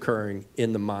just occurring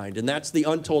in the mind. And that's the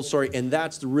untold story, and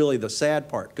that's really the sad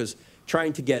part, because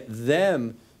trying to get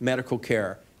them medical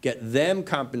care, get them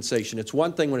compensation. It's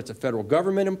one thing when it's a federal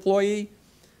government employee,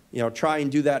 try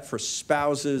and do that for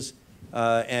spouses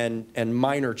and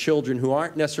minor children who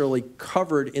aren't necessarily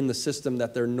covered in the system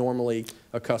that they're normally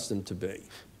accustomed to be.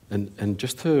 And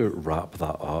just to wrap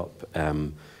that up,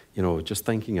 just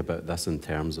thinking about this in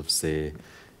terms of, say,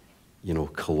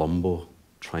 Columbo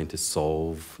trying to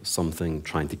solve something,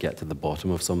 trying to get to the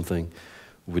bottom of something.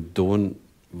 We don't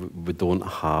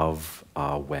have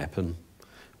a weapon.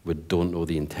 We don't know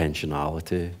the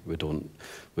intentionality. We don't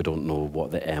know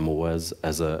what the MO is.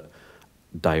 Is it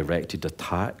directed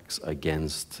attacks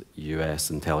against US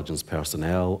intelligence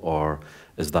personnel, or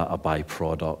is that a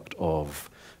byproduct of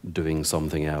doing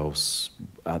something else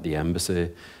at the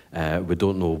embassy? We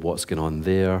don't know what's going on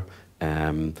there.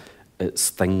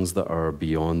 It's things that are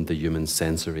beyond the human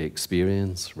sensory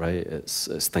experience, right?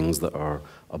 It's things that are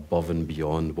above and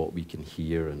beyond what we can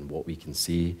hear and what we can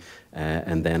see.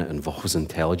 And then it involves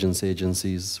intelligence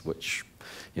agencies, which,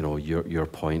 your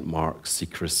point, Mark,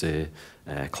 secrecy,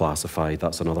 classified,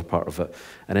 that's another part of it.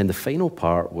 And then the final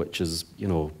part, which is,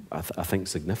 I think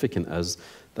significant, is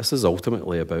this is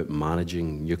ultimately about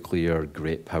managing nuclear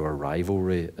great power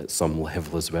rivalry at some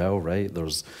level as well, right?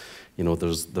 There's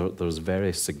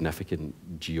very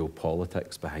significant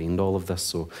geopolitics behind all of this,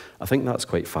 so I think that's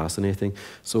quite fascinating.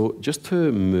 So just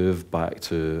to move back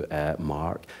to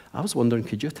Mark, I was wondering,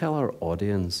 could you tell our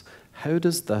audience, how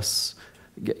does this,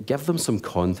 give them some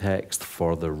context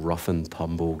for the rough and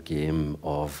tumble game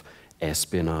of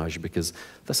espionage, because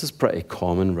this is pretty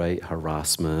common, right?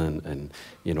 Harassment, and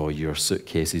your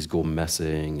suitcases go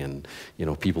missing, and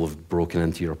people have broken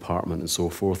into your apartment and so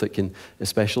forth. It can,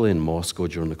 especially in Moscow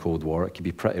during the Cold War, it can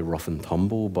be pretty rough and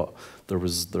tumble. But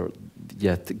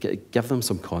give them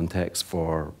some context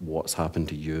for what's happened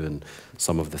to you and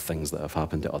some of the things that have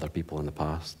happened to other people in the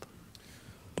past.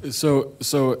 So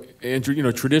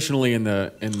Andrew, traditionally in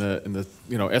the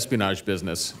espionage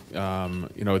business,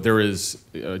 there is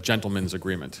a gentleman's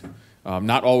agreement,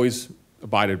 not always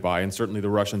abided by, and certainly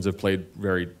the Russians have played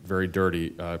very, very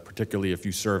dirty, particularly if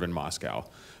you serve in Moscow.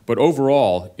 But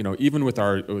overall, even with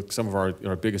some of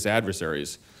our biggest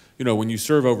adversaries, when you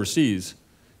serve overseas,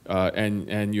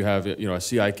 and you have a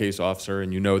CI case officer,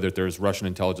 and that there's Russian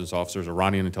intelligence officers,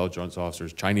 Iranian intelligence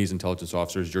officers, Chinese intelligence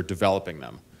officers, you're developing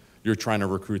them. You're trying to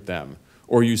recruit them,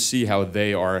 or you see how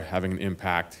they are having an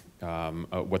impact,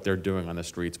 what they're doing on the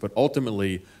streets. But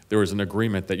ultimately, there is an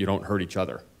agreement that you don't hurt each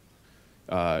other.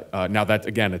 Now,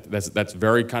 that's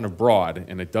very kind of broad,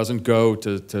 and it doesn't go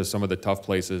to some of the tough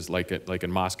places like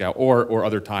in Moscow or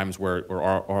other times where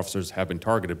our officers have been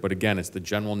targeted. But again, it's the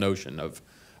general notion of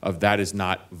that is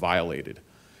not violated.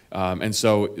 And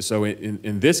so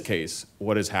in this case,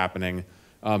 what is happening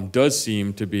does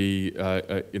seem to be,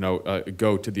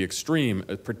 go to the extreme,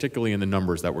 particularly in the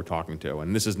numbers that we're talking to.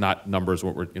 And this is not numbers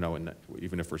what we're,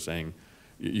 even if we're saying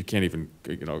you can't even,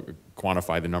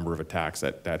 quantify the number of attacks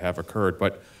that have occurred.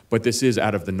 But this is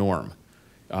out of the norm.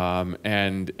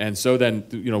 And so then,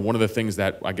 one of the things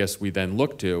that I guess we then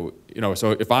look to,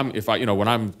 so when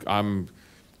I'm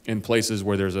in places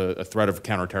where there's a threat of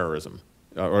counterterrorism,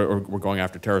 or we're going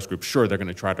after terrorist groups, sure, they're going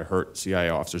to try to hurt CIA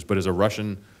officers. But as a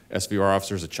Russian SVR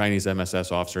officer, as a Chinese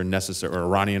MSS officer, or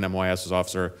Iranian MYS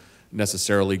officer,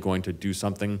 necessarily going to do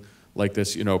something like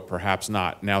this? Perhaps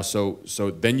not. Now, so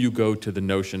then you go to the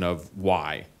notion of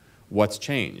why, what's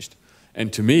changed,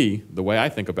 and to me, the way I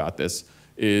think about this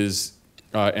is,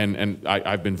 and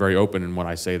I've been very open in when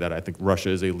I say that I think Russia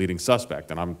is a leading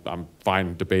suspect, and I'm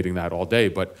fine debating that all day.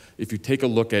 But if you take a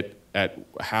look at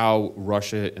how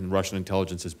Russia and Russian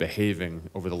intelligence is behaving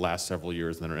over the last several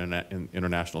years in the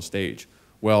international stage,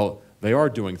 well, they are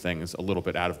doing things a little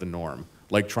bit out of the norm,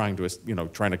 like trying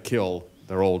to kill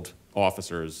their old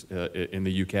officers in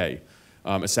the UK,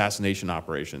 assassination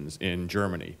operations in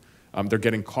Germany. They're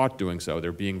getting caught doing so.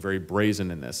 They're being very brazen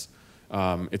in this.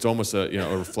 It's almost a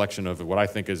reflection of what I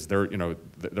think is they're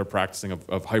practicing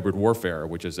of hybrid warfare,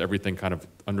 which is everything kind of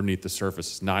underneath the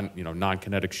surface,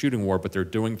 non-kinetic shooting war, but they're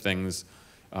doing things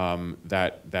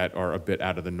that are a bit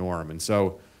out of the norm. And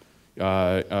so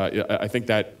I think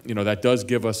that, that does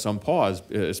give us some pause,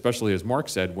 especially as Mark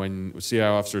said, when CIA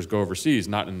officers go overseas,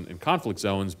 not in conflict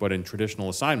zones, but in traditional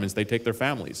assignments, they take their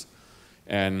families.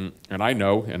 And I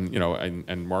know,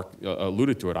 and Mark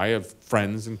alluded to it, I have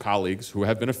friends and colleagues who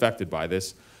have been affected by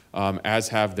this, as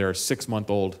have their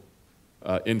 6-month-old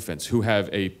infants who have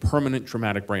a permanent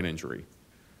traumatic brain injury.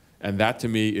 And that, to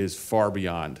me, is far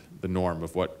beyond the norm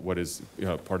of what is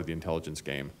part of the intelligence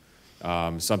game,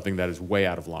 something that is way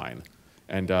out of line.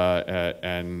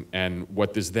 And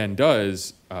what this then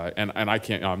does, and I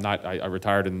can't, I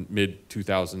retired in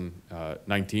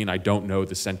mid-2019. I don't know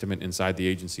the sentiment inside the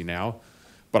agency now.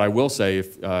 But I will say,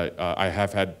 if I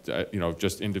have had,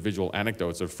 just individual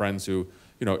anecdotes of friends who,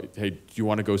 hey, do you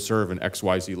want to go serve in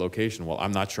XYZ location? Well,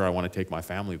 I'm not sure I want to take my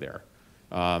family there.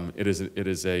 It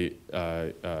is a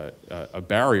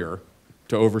barrier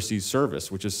to overseas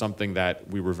service, which is something that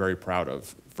we were very proud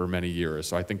of for many years.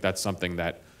 So I think that's something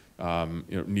that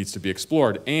needs to be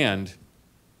explored. And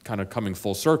kind of coming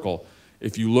full circle,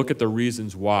 if you look at the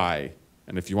reasons why,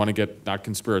 and if you want to get not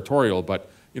conspiratorial, but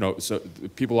so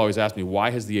people always ask me, why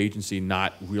has the agency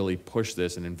not really pushed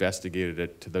this and investigated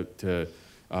it to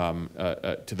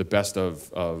the best of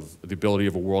the ability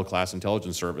of a world-class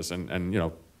intelligence service?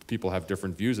 And people have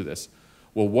different views of this.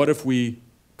 Well, what if we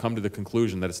come to the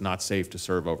conclusion that it's not safe to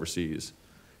serve overseas?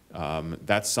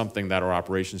 That's something that our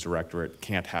operations directorate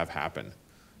can't have happen.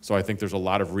 So I think there's a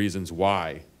lot of reasons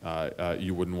why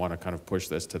you wouldn't want to kind of push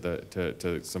this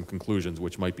to some conclusions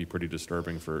which might be pretty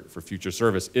disturbing for future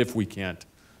service if we can't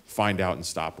find out and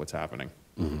stop what's happening.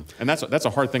 Mm-hmm. And that's a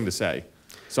hard thing to say.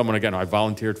 Someone, again, I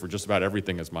volunteered for just about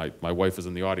everything, as my wife is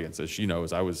in the audience, as she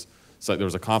knows. So there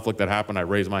was a conflict that happened, I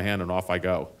raised my hand and off I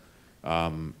go.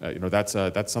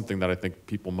 That's something that I think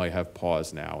people might have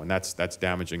pause now, and that's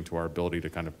damaging to our ability to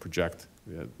kind of project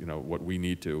what we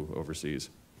need to overseas.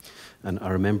 And I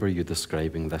remember you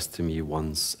describing this to me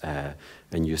once,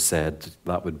 and you said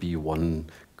that would be one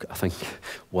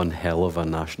hell of a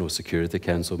National Security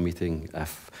Council meeting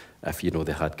if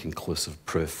they had conclusive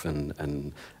proof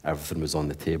and everything was on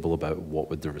the table about what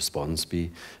would the response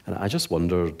be. And I just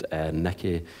wondered,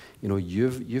 Nikki,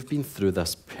 you've been through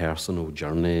this personal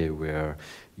journey where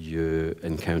you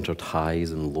encountered highs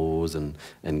and lows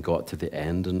and got to the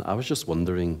end, and I was just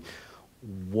wondering,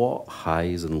 what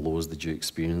highs and lows did you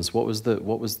experience? What was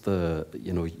the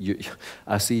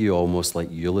I see you almost like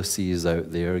Ulysses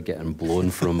out there getting blown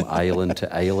from island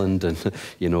to island and,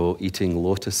 eating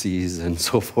lotuses and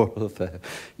so forth.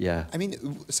 Yeah. I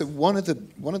mean, so one of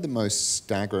the most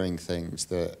staggering things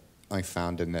that I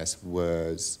found in this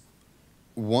was,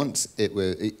 once it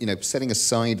was, setting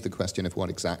aside the question of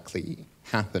what exactly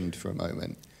happened for a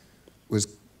moment, was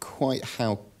quite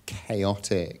how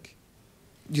chaotic.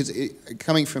 Because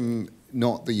coming from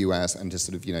not the US and just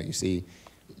sort of, you see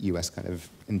US kind of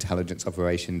intelligence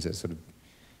operations as sort of,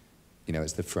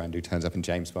 as the friend who turns up in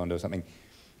James Bond or something,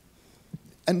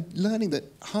 and learning that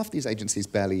half these agencies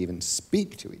barely even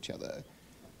speak to each other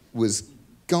was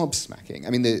gobsmacking. I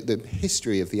mean, the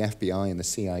history of the FBI and the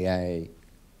CIA,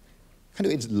 kind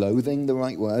of, is loathing the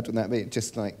right word? Would that be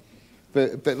just like,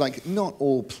 but like not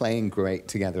all playing great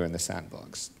together in the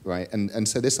sandbox, right? And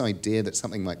so this idea that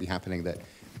something might be happening that,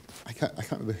 I can't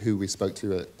remember who we spoke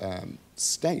to at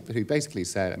State, but who basically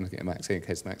said, I'm looking at Max here in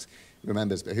case Max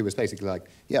remembers, but who was basically like,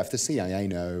 yeah, if the CIA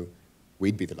know,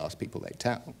 we'd be the last people they'd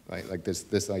tell, right? Like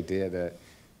this idea that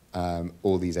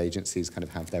all these agencies kind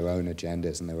of have their own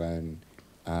agendas and their own,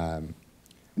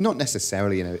 not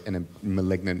necessarily in a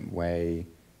malignant way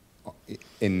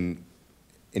in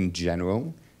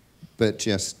general, but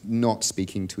just not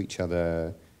speaking to each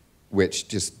other, which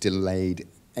just delayed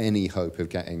any hope of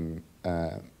getting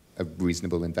a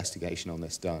reasonable investigation on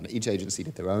this done. Each agency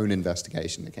did their own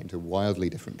investigation. They came to wildly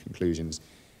different conclusions.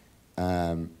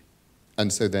 And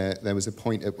so there was a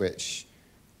point at which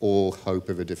all hope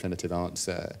of a definitive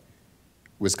answer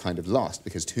was kind of lost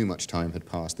because too much time had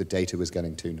passed. The data was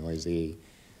getting too noisy.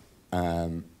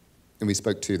 And we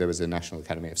spoke to, there was a National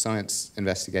Academy of Science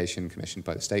investigation commissioned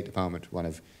by the State Department, one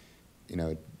of,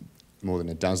 more than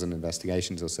a dozen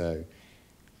investigations or so.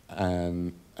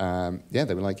 And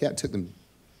they were like, yeah, it took them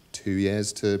 2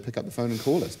 years to pick up the phone and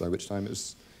call us, by which time it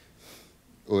was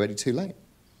already too late.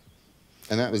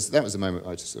 And that was a moment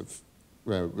I just sort of,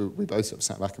 where we both sort of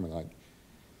sat back and were like,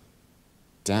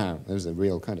 damn, there was a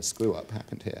real kind of screw-up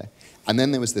happened here. And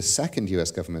then there was the second US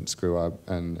government screw-up,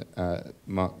 and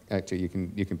Mark, actually,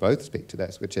 you can both speak to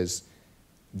this, which is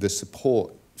the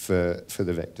support for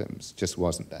the victims just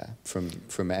wasn't there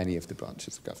from any of the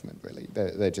branches of government, really.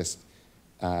 They're just,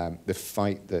 the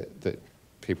fight that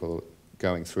people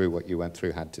going through what you went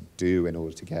through had to do in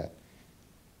order to get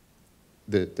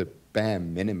the bare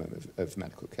minimum of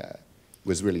medical care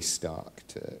was really stark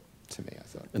to me, I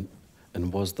thought.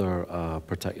 And was there a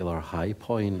particular high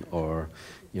point, or,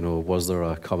 was there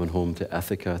a coming home to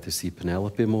Ithaca to see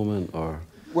Penelope moment, or?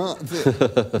 Well,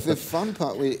 the fun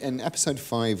part, in episode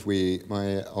 5,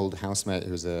 my old housemate,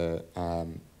 who was a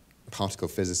particle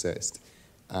physicist,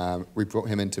 we brought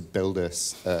him in to build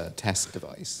us a test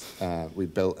device. We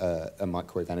built a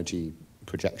microwave energy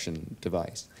projection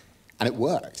device, and it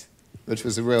worked, which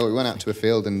was we went out to a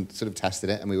field and sort of tested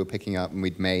it, and we were picking up, and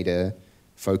we'd made a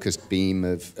focused beam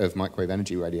of microwave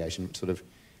energy radiation, which sort of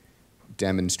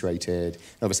demonstrated,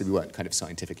 obviously we weren't kind of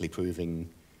scientifically proving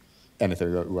anything,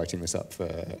 we were writing this up for,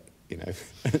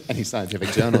 any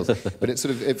scientific journals, but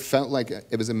it felt like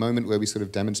it was a moment where we sort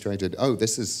of demonstrated, oh,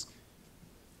 this is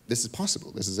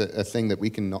possible. This is a thing that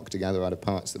we can knock together out of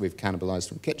parts that we've cannibalized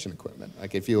from kitchen equipment.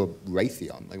 Like if you're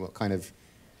Raytheon, like what kind of,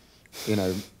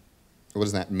 what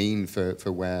does that mean for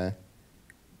where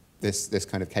this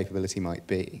kind of capability might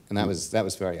be? And that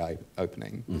was very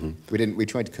eye-opening. Mm-hmm. We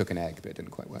tried to cook an egg, but it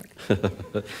didn't quite work.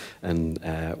 And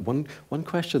one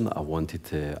question that I wanted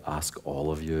to ask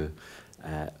all of you,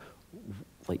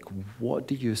 what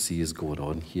do you see is going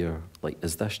on here?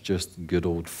 Is this just good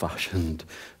old-fashioned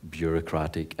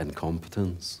bureaucratic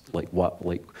incompetence?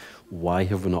 Why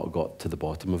have we not got to the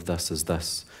bottom of this? Is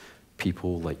this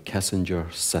people like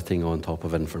Kissinger sitting on top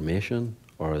of information,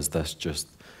 or is this just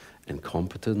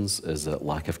incompetence? Is it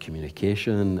lack of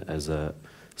communication? Is it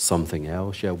something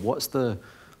else? Yeah, what's the,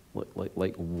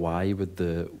 why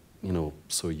would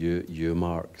so you,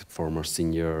 Mark, former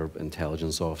senior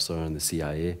intelligence officer in the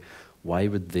CIA, why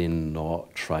would they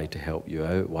not try to help you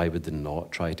out? Why would they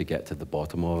not try to get to the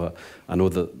bottom of it? I know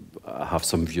that I have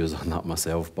some views on that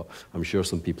myself, but I'm sure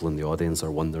some people in the audience are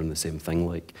wondering the same thing,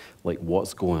 like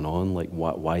what's going on?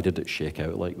 Why did it shake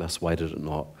out like this? Why did it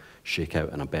not shake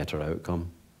out in a better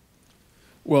outcome?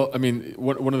 Well, I mean,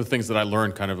 one of the things that I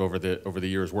learned kind of over the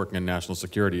years working in national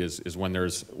security is when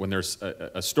there's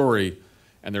a story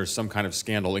and there's some kind of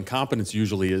scandal, incompetence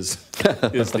usually is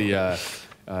the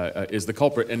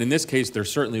culprit. And in this case, there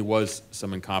certainly was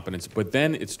some incompetence, but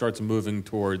then it starts moving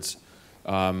towards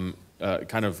kind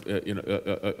of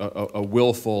a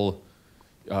willful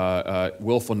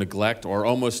neglect, or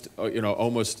almost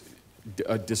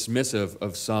dismissive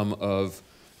of some of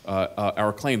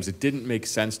our claims. It didn't make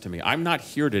sense to me. I'm not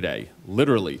here today,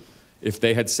 literally, if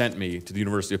they had sent me to the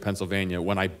University of Pennsylvania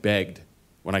when I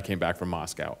came back from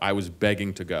Moscow. I was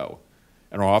begging to go.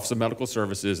 And our Office of Medical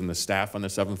Services and the staff on the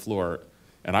 7th floor,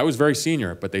 and I was very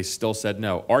senior, but they still said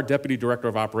no. Our Deputy Director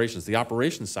of Operations, the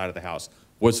operations side of the house,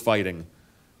 was fighting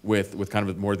with kind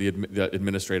of more the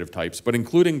administrative types, but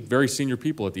including very senior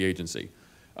people at the agency.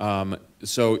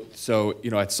 So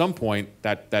at some point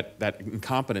that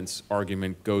incompetence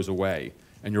argument goes away,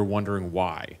 and you're wondering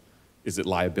why. Is it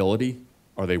liability?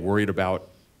 Are they worried about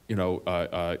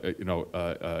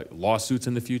lawsuits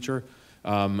in the future?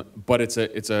 But it's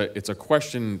a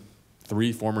question.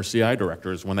 3 former CI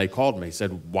directors, when they called me,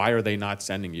 said, "Why are they not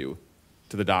sending you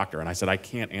to the doctor?" And I said, "I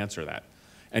can't answer that."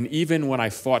 And even when I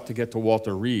fought to get to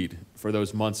Walter Reed for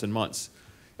those months and months,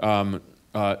 the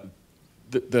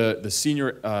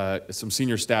senior, some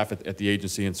senior staff at the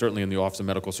agency, and certainly in the Office of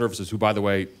Medical Services, who, by the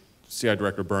way, CI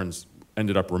Director Burns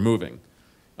ended up removing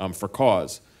for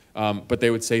cause, but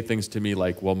they would say things to me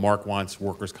like, "Well, Mark wants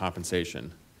workers'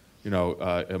 compensation.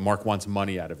 Mark wants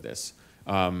money out of this."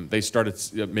 They started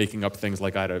making up things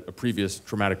like I had a previous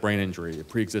traumatic brain injury, a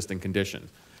pre-existing condition.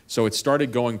 So it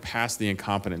started going past the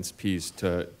incompetence piece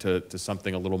to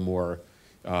something a little more,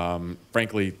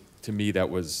 frankly, to me, it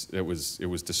was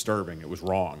disturbing. It was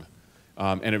wrong,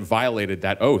 and it violated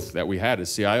that oath that we had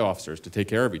as CI officers to take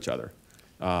care of each other,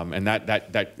 and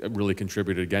that really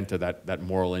contributed again to that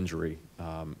moral injury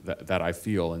that I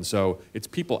feel. And so it's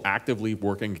people actively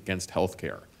working against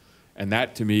healthcare, and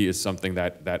that to me is something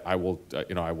that I will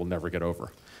never get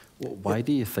over. Well, why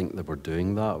do you think they were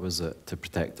doing that? Was it to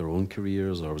protect their own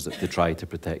careers, or was it to try to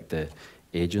protect the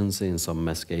agency in some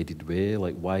misguided way?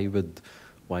 Why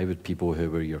would people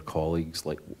who were your colleagues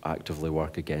actively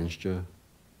work against you?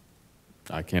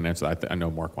 I can't answer that. I know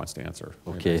Mark wants to answer.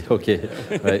 Okay,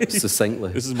 right,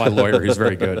 succinctly. This is my lawyer. He's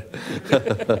very good.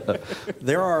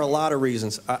 There are a lot of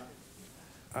reasons.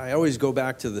 I always go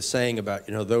back to the saying about,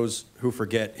 those who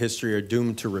forget history are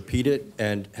doomed to repeat it.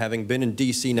 And having been in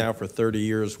D.C. now for 30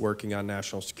 years working on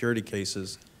national security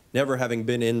cases, never having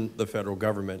been in the federal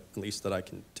government, at least that I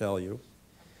can tell you,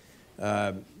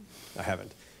 I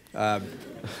haven't.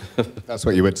 That's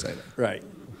what you would say. Right.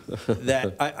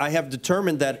 That I have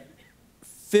determined that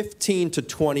 15 to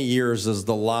 20 years is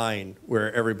the line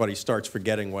where everybody starts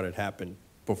forgetting what had happened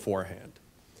beforehand.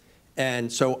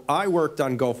 And so I worked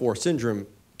on Gulf War syndrome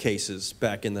cases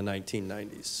back in the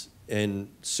 1990s and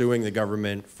suing the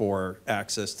government for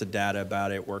access to data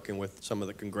about it, working with some of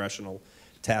the congressional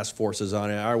task forces on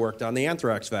it. I worked on the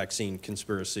anthrax vaccine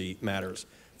conspiracy matters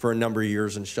for a number of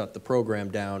years and shut the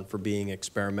program down for being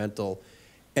experimental.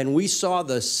 And we saw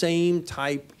the same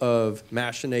type of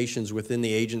machinations within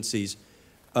the agencies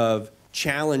of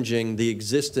challenging the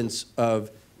existence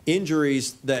of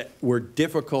injuries that were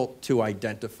difficult to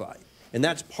identify. And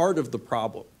that's part of the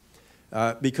problem,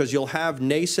 because you'll have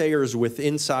naysayers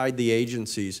inside the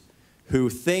agencies who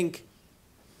think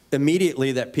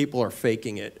immediately that people are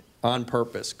faking it on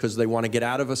purpose because they want to get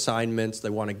out of assignments, they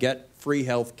want to get free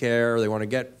health care, they want to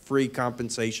get free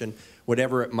compensation,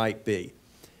 whatever it might be.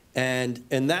 And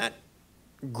that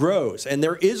grows. And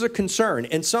there is a concern,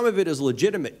 and some of it is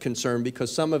legitimate concern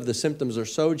because some of the symptoms are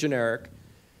so generic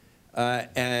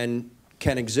and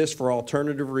can exist for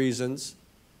alternative reasons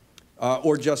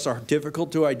or just are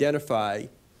difficult to identify,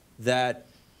 that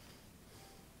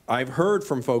I've heard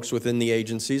from folks within the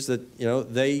agencies that, you know,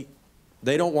 they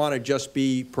don't want to just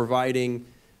be providing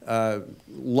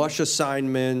lush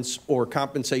assignments or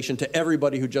compensation to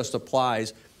everybody who just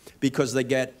applies because they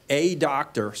get a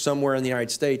doctor somewhere in the United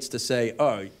States to say,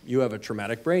 oh, you have a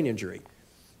traumatic brain injury,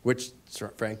 which,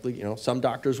 frankly, you know, some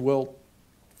doctors will,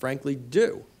 frankly,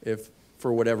 do if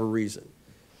for whatever reason.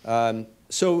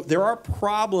 So there are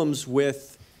problems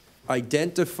with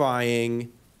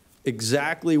identifying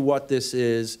exactly what this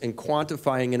is and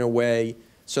quantifying in a way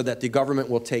so that the government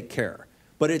will take care.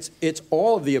 But it's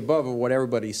all of the above of what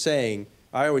everybody's saying.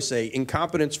 I always say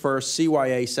incompetence first,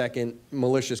 CYA second,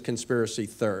 malicious conspiracy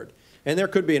third. And there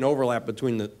could be an overlap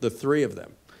between the three of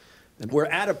them. And we're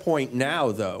at a point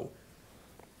now, though,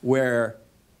 where,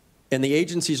 and the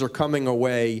agencies are coming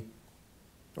away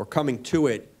or coming to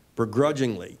it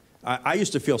begrudgingly. I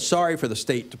used to feel sorry for the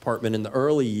State Department in the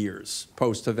early years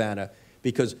post-Havana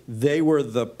because they were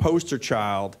the poster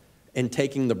child and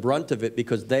taking the brunt of it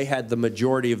because they had the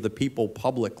majority of the people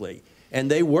publicly.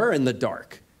 And they were in the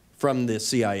dark from the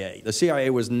CIA. The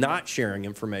CIA was not sharing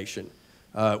information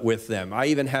with them. I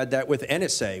even had that with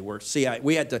NSA, where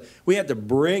we had to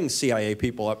bring CIA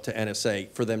people up to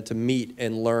NSA for them to meet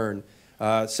and learn.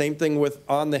 Same thing with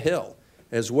On the Hill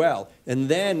as well. And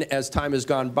then as time has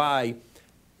gone by,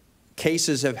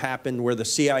 cases have happened where the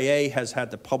CIA has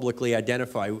had to publicly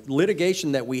identify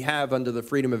litigation that we have under the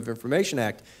Freedom of Information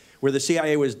Act, where the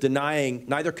CIA was denying,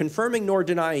 neither confirming nor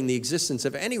denying the existence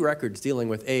of any records dealing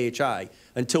with AHI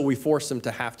until we forced them to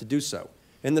have to do so.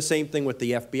 And the same thing with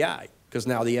the FBI, because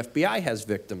now the FBI has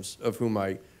victims of whom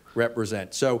I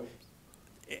represent. So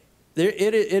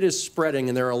it is spreading,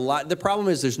 and there are a lot. The problem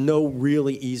is there's no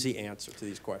really easy answer to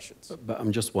these questions. But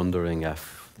I'm just wondering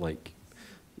if, like,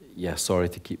 yeah, sorry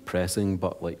to keep pressing,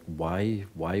 but like, why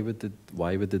would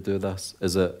they do this?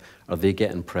 Are they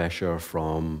getting pressure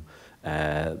from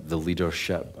the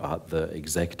leadership at the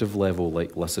executive level?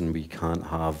 Like, listen, we can't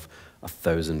have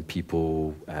 1,000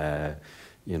 people,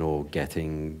 you know,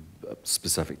 getting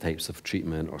specific types of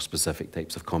treatment or specific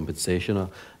types of compensation.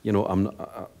 You know,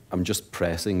 I'm just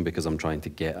pressing because I'm trying to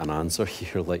get an answer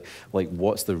here. Like,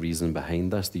 what's the reason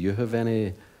behind this? Do you have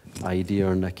any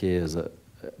idea, Nikki? Is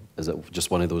it just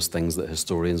one of those things that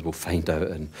historians will find out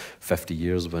in 50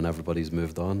 years when everybody's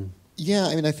moved on? Yeah,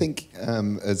 I mean, I think,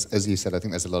 as you said, I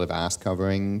think there's a lot of ass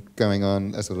covering going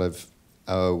on. A sort of,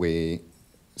 oh, we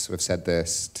sort of said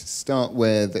this to start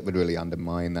with. It would really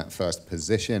undermine that first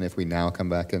position if we now come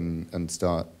back and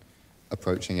start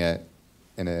approaching it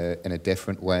in a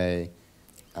different way.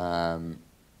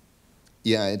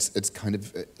 Yeah, it's kind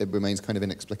of, it remains kind of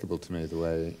inexplicable to me, the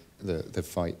way the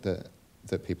fight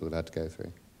that people have had to go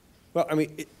through. Well, I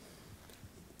mean,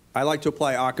 I like to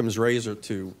apply Occam's razor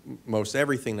to most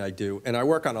everything I do, and I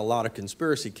work on a lot of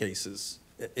conspiracy cases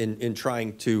in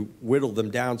trying to whittle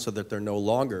them down so that they're no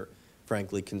longer,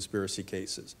 frankly, conspiracy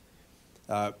cases.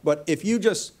 But if you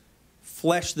just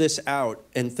flesh this out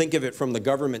and think of it from the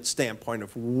government standpoint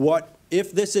of what,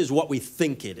 if this is what we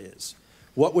think it is,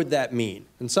 what would that mean?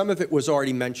 And some of it was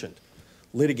already mentioned.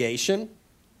 Litigation,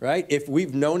 right? If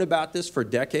we've known about this for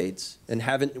decades and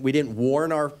we didn't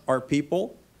warn our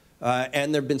people,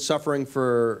 and they've been suffering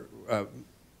for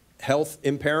health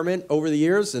impairment over the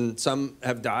years, and some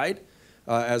have died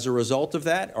as a result of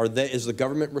that. Is the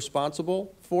government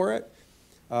responsible for it?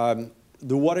 To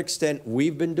what extent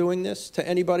we've been doing this to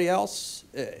anybody else?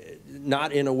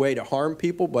 Not in a way to harm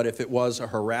people, but if it was a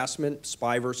harassment,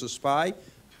 spy versus spy,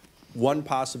 one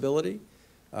possibility.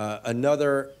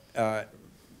 Another,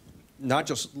 not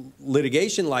just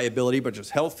litigation liability, but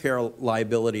just healthcare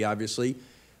liability, obviously,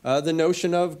 the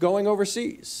notion of going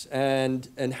overseas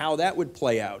and how that would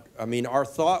play out. I mean, our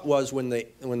thought was when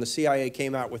the CIA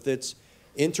came out with its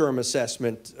interim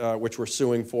assessment, which we're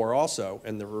suing for also,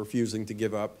 and they're refusing to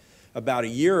give up, about a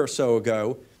year or so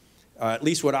ago, at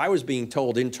least what I was being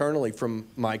told internally from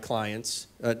my clients,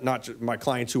 not just my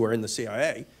clients who are in the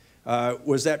CIA,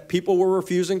 was that people were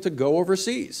refusing to go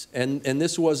overseas. And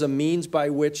this was a means by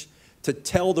which to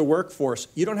tell the workforce,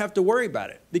 you don't have to worry about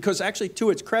it. Because actually, to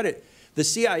its credit, the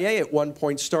CIA at one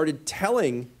point started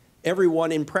telling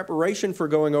everyone in preparation for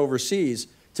going overseas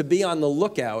to be on the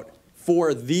lookout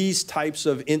for these types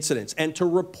of incidents and to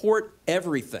report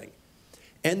everything.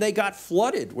 And they got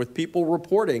flooded with people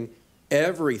reporting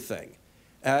everything.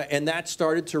 And that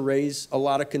started to raise a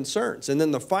lot of concerns. And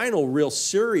then the final real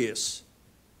serious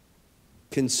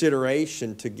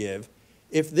consideration to give,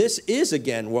 if this is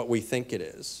again what we think it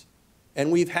is, and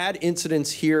we've had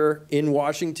incidents here in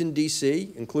Washington,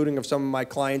 D.C., including of some of my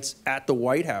clients at the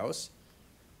White House,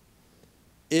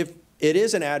 if it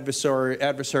is an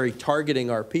adversary targeting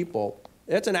our people,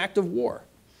 it's an act of war.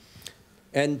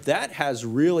 And that has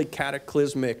really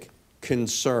cataclysmic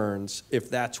concerns if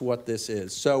that's what this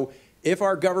is. So if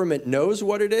our government knows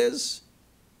what it is,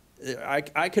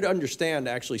 I could understand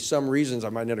actually some reasons. I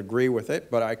might not agree with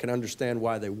it, but I can understand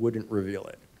why they wouldn't reveal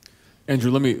it.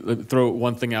 Andrew, let me throw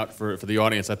one thing out for the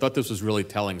audience. I thought this was really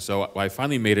telling. So I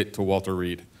finally made it to Walter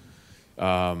Reed,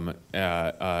 and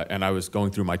I was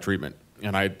going through my treatment.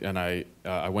 And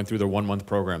I went through the 1-month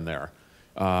program there.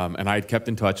 And I had kept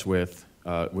in touch with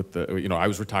the, I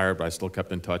was retired, but I still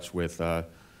kept in touch with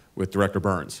Director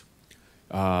Burns.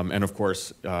 And of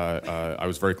course, I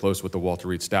was very close with the Walter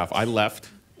Reed staff. I left,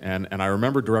 and I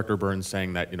remember Director Burns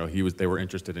saying that, they were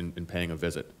interested in paying a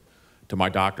visit to my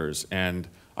doctors. And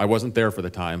I wasn't there for the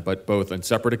time, but both on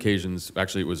separate occasions,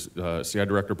 actually it was CI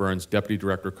Director Burns, Deputy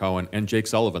Director Cohen, and Jake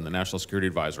Sullivan, the National Security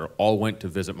Advisor, all went to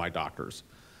visit my doctors.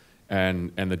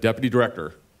 And the Deputy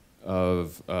Director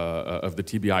of the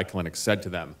TBI clinic said to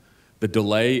them, the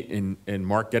delay in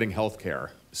Mark getting health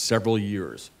care, several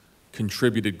years,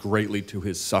 contributed greatly to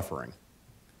his suffering.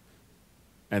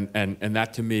 And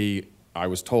that, to me, I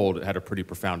was told, had a pretty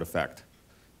profound effect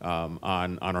on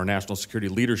our national security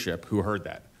leadership who heard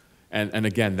that. And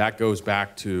again, that goes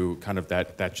back to kind of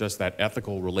that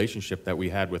ethical relationship that we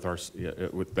had with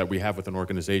that we have with an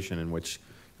organization in which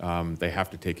they have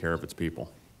to take care of its people.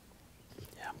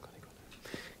 Yeah, I'm going to go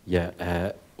now.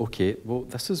 Yeah. Okay. Well,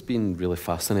 this has been really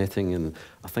fascinating, and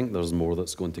I think there's more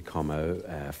that's going to come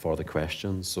out for the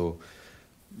questions. So,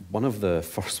 one of the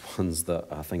first ones that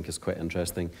I think is quite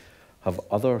interesting: have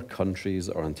other countries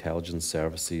or intelligence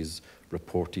services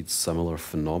reported similar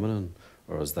phenomenon?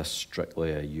 Or is this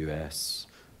strictly a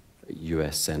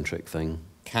US-centric thing?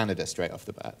 Canada straight off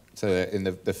the bat. So in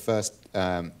the first,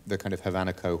 the kind of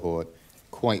Havana cohort,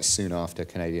 quite soon after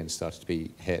Canadians started to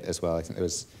be hit as well. I think there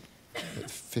was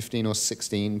 15 or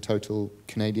 16 total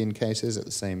Canadian cases at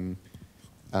the same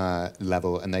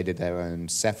level, and they did their own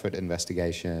separate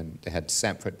investigation. They had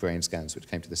separate brain scans which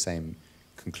came to the same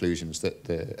conclusions that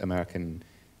the American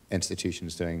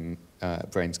institutions doing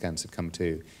brain scans had come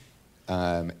to.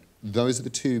 Those are the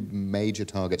two major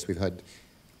targets. We've heard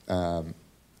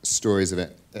stories of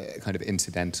it, kind of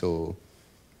incidental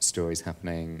stories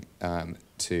happening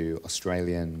to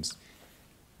Australians.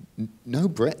 No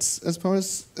Brits, as far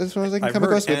as I can come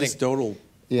across. I've heard anecdotal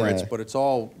Brits, but it's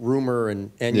all rumor and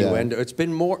innuendo. Yeah. It's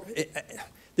been more.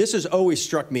 This has always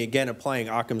struck me again applying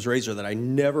Occam's razor that I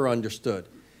never understood,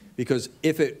 because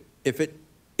if it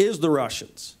is the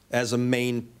Russians as a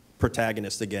main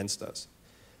protagonist against us,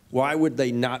 why would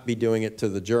they not be doing it to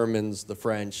the Germans, the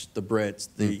French, the Brits,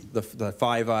 the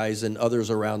Five Eyes, and others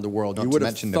around the world? Not to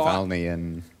mention Navalny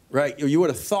and... Right, you would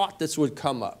have thought this would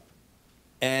come up.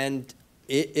 And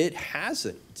it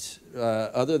hasn't,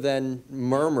 other than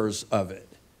murmurs of it.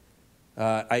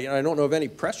 I don't know of any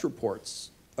press reports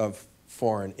of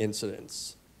foreign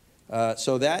incidents.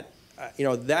 So that,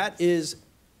 that is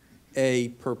a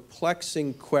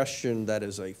perplexing question that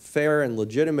is a fair and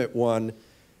legitimate one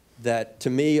that, to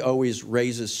me, always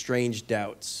raises strange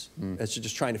doubts as to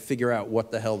just trying to figure out what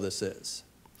the hell this is.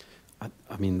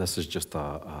 I mean, this is just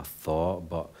a thought,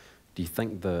 but do you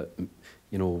think that,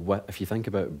 if you think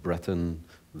about Britain,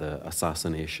 the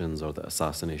assassinations or the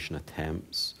assassination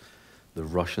attempts, the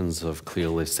Russians have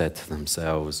clearly said to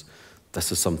themselves,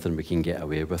 this is something we can get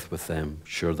away with them.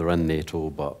 Sure, they're in NATO,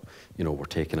 but, we're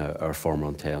taking out our former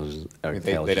intelligence officers.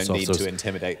 They don't need to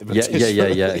intimidate the British.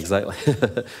 Yeah, exactly.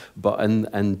 But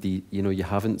you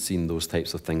haven't seen those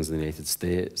types of things in the United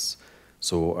States.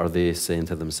 So are they saying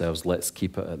to themselves, let's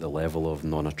keep it at the level of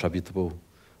non-attributable?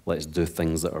 Let's do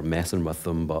things that are messing with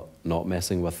them but not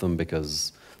messing with them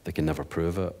because they can never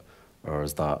prove it? Or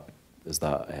is that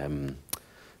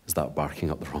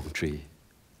barking up the wrong tree?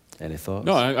 Any thoughts?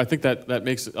 No, I think that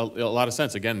makes a lot of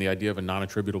sense. Again, the idea of a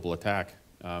non-attributable attack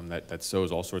that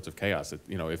sows all sorts of chaos.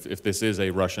 If this is a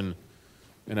Russian,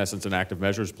 in essence, an active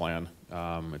measures plan,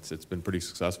 it's been pretty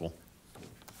successful.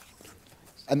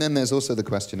 And then there's also the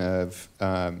question of,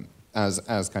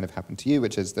 as kind of happened to you,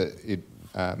 which is that,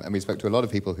 and we spoke to a lot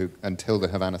of people who, until the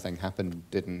Havana thing happened,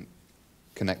 didn't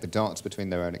connect the dots between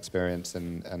their own experience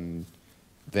and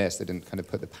this. They didn't kind of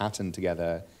put the pattern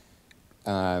together.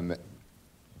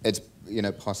 It's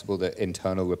possible that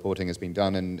internal reporting has been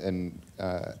done in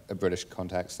a British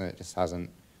context and it just hasn't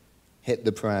hit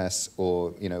the press,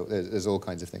 or there's all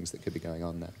kinds of things that could be going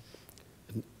on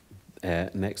there.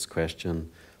 Next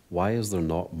question. Why is there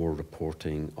not more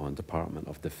reporting on Department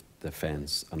of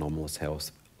Defense anomalous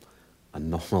health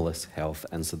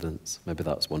incidents? Maybe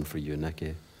that's one for you,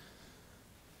 Nikki.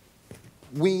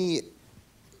 The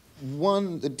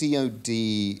DOD,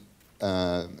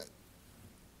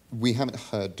 we haven't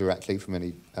heard directly from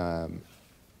any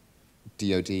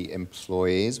DOD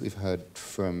employees. We've heard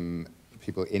from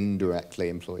people indirectly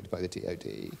employed by the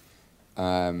DOD.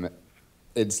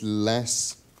 It's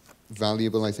less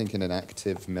valuable, I think, in an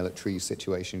active military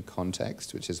situation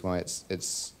context, which is why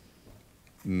it's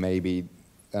maybe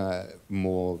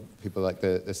more people like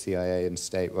the CIA and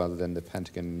state rather than the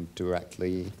Pentagon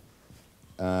directly.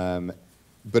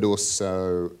 But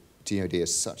also, DOD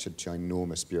is such a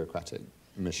ginormous bureaucratic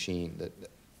machine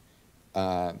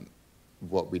that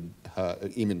what we'd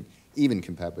heard, even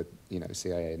compared with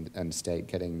CIA and state,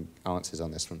 getting answers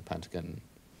on this from the Pentagon.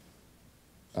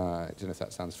 I don't know if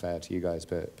that sounds fair to you guys,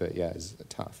 but yeah, it's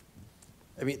tough.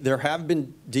 I mean, there have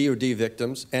been DOD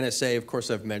victims. NSA, of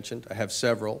course, I've mentioned. I have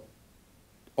several,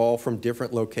 all from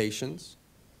different locations.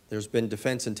 There's been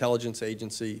Defense Intelligence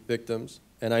Agency victims,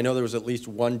 and I know there was at least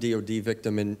one DOD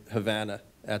victim in Havana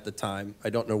at the time. I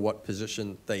don't know what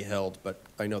position they held, but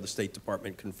I know the State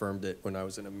Department confirmed it when I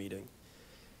was in a meeting.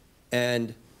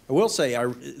 And I will say,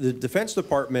 the Defense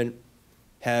Department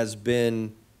has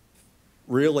been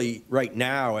really, right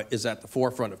now, is at the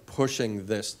forefront of pushing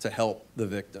this to help the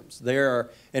victims.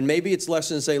 And maybe it's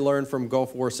lessons they learned from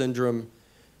Gulf War syndrome,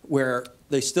 where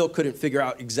they still couldn't figure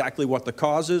out exactly what the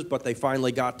cause is, but they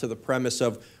finally got to the premise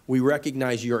of, we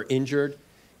recognize you're injured.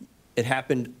 It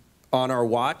happened on our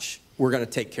watch. We're going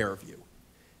to take care of you.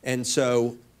 And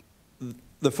so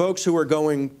the folks who are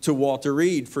going to Walter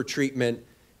Reed for treatment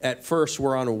at first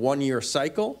were on a 1-year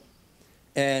cycle,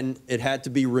 and it had to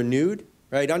be renewed.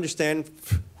 Right, understand,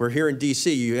 we're here in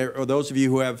D.C., or those of you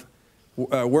who have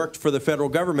worked for the federal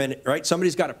government, right,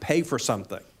 somebody's got to pay for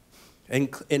something.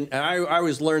 And I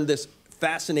always learned this,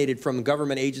 fascinated from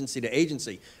government agency to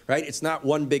agency, right? It's not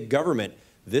one big government.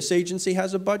 This agency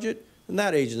has a budget, and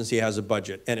that agency has a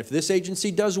budget. And if this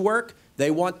agency does work,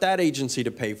 they want that agency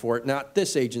to pay for it, not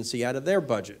this agency out of their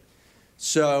budget.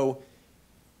 So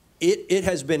it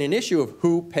has been an issue of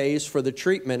who pays for the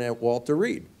treatment at Walter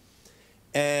Reed.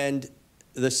 And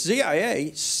the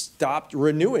CIA stopped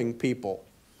renewing people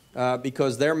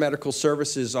because their medical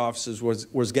services offices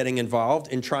was getting involved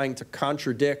in trying to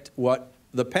contradict what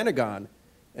the Pentagon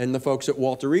and the folks at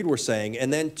Walter Reed were saying.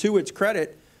 And then, to its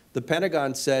credit, the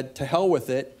Pentagon said, to hell with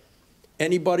it.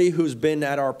 Anybody who's been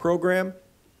at our program,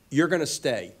 you're going to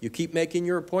stay. You keep making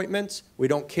your appointments. We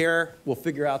don't care. We'll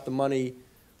figure out the money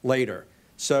later.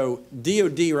 So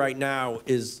DOD right now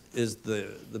is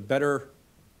the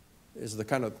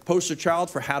kind of poster child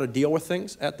for how to deal with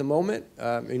things at the moment.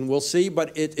 And we'll see,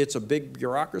 but it's a big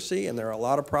bureaucracy, and there are a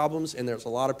lot of problems, and there's a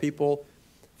lot of people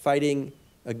fighting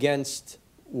against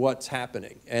what's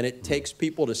happening. And it takes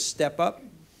people to step up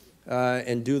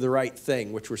and do the right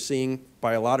thing, which we're seeing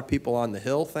by a lot of people on the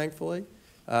Hill, thankfully,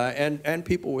 and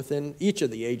people within each of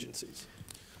the agencies.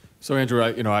 So, Andrew,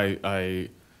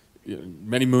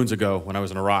 many moons ago when I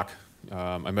was in Iraq,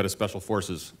 I met a Special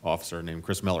Forces officer named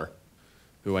Chris Miller,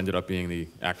 who ended up being the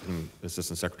acting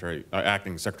Secretary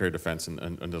of Defense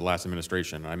under the last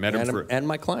administration. And I met him and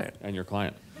my client. And your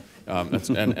client.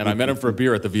 And I met him for a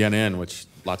beer at the Vienna Inn, which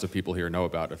lots of people here know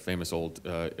about, a famous old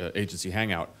agency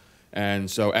hangout.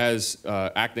 And so as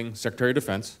acting Secretary of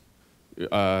Defense,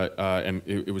 and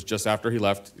it was just after he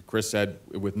left, Chris said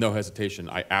with no hesitation,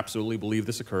 I absolutely believe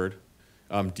this occurred.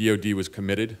 DOD was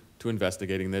committed to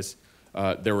investigating this.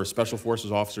 There were Special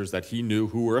Forces officers that he knew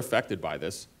who were affected by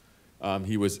this.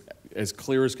 He was as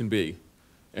clear as can be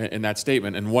in that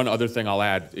statement. And one other thing I'll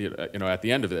add, at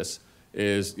the end of this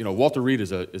is, Walter Reed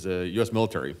is a U.S.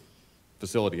 military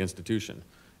facility institution,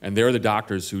 And they're the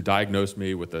doctors who diagnosed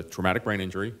me with a traumatic brain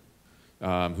injury,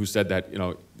 who said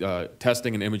that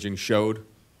testing and imaging showed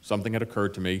something had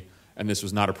occurred to me, and this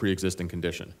was not a pre-existing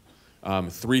condition.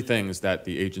 Three things that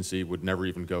the agency would never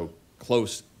even go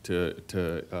close to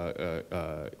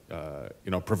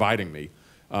providing me.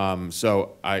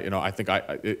 So I think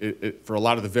for a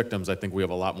lot of the victims, I think we have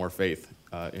a lot more faith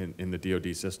in the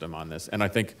DoD system on this. And I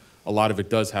think a lot of it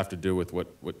does have to do with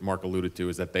what Mark alluded to,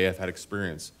 is that they have had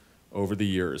experience over the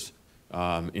years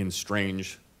in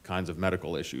strange kinds of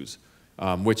medical issues,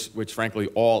 which frankly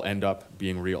all end up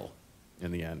being real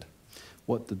in the end.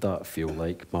 What did that feel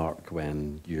like, Mark,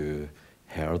 when you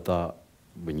heard that?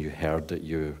 When you heard that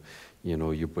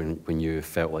when you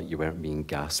felt like you weren't being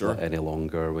gaslit any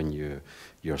longer, when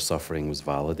your suffering was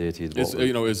validated?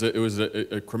 It was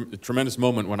a tremendous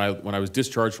moment when I was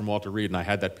discharged from Walter Reed and I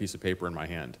had that piece of paper in my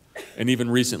hand. And even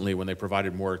recently, when they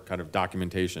provided more kind of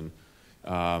documentation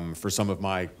for some of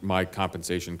my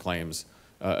compensation claims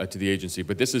to the agency.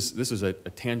 But this is a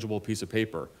tangible piece of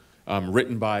paper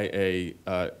written by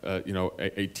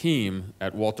a team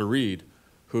at Walter Reed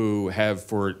who have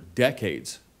for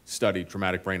decades studied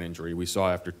traumatic brain injury. We saw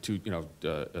after two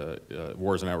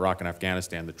wars in Iraq and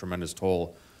Afghanistan the tremendous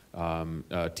toll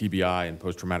TBI and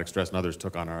post-traumatic stress and others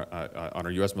took on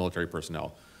our U.S. military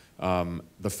personnel.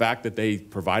 The fact that they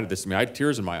provided this to me, I had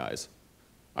tears in my eyes.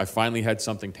 I finally had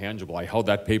something tangible. I held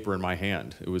that paper in my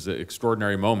hand. It was an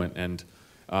extraordinary moment, and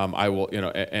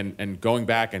and going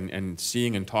back and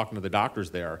seeing and talking to the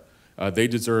doctors there, they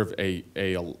deserve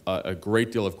a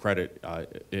great deal of credit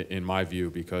in my view,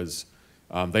 because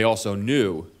they also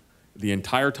knew the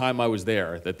entire time I was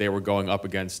there that they were going up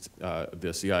against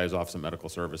the CIA's Office of Medical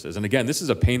Services. And again, this is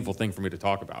a painful thing for me to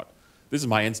talk about. This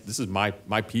is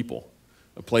my people,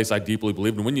 a place I deeply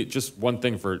believe in. When you, just one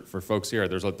thing for folks here,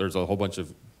 there's a whole bunch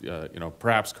of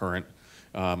perhaps current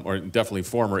or definitely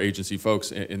former agency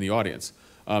folks in the audience.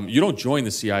 You don't join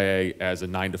the CIA as a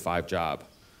 9-to-5 job.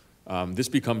 This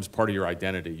becomes part of your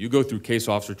identity. You go through case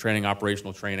officer training,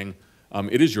 operational training.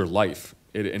 It is your life,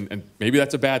 and maybe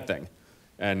that's a bad thing.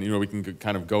 And we can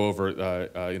kind of go over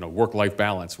work-life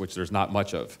balance, which there's not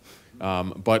much of.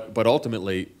 But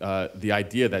ultimately, the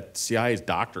idea that CIA's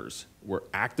doctors were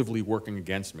actively working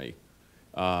against me,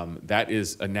 that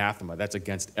is anathema. That's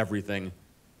against everything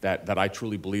that I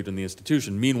truly believed in the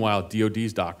institution. Meanwhile,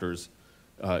 DoD's doctors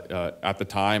at the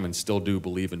time and still do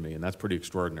believe in me, and that's pretty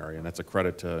extraordinary. And that's a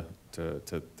credit to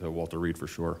Walter Reed for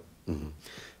sure. Mm-hmm.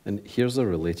 And here's a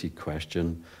related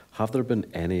question. Have there been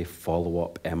any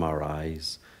follow-up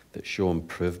MRIs that show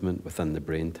improvement within the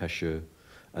brain tissue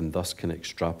and thus can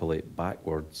extrapolate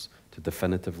backwards to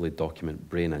definitively document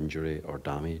brain injury or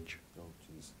damage? Oh,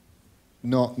 geez.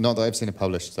 Not that I've seen a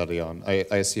published study on. I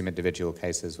assume individual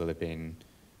cases will have been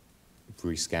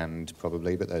rescanned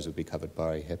probably, but those would be covered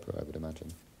by HIPAA, I would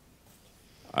imagine.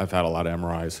 I've had a lot of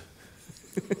MRIs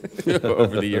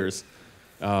over the years.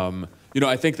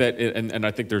 I think that, and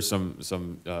I think there's some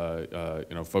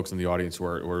folks in the audience who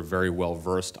are very well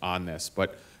versed on this,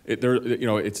 but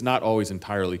it's not always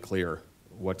entirely clear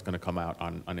what's going to come out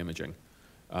on imaging,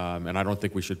 and I don't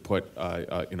think we should put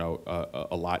a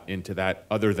lot into that,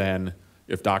 other than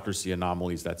if doctors see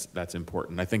anomalies, that's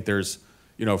important. I think there's,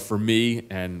 for me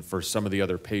and for some of the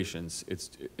other patients, it's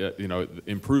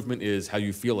improvement is how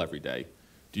you feel every day.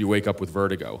 Do you wake up with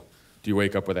vertigo? Do you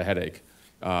wake up with a headache?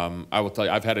 I will tell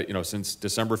you, I've had it, since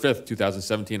December 5th,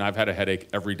 2017, I've had a headache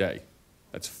every day.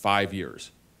 That's 5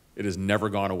 years. It has never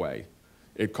gone away.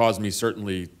 It caused me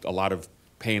certainly a lot of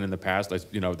pain in the past.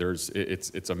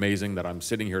 It's amazing that I'm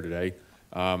sitting here today.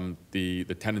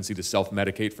 The tendency to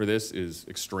self-medicate for this is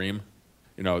extreme.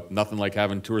 Nothing like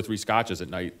having 2 or 3 scotches at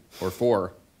night, or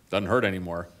 4. Doesn't hurt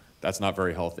anymore. That's not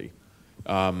very healthy.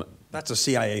 That's a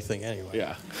CIA thing anyway.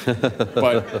 Yeah,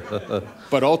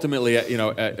 but ultimately,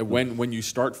 when you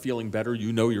start feeling better,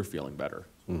 you're feeling better,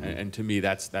 mm-hmm. and to me,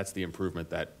 that's the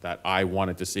improvement that I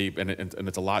wanted to see, and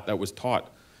it's a lot that was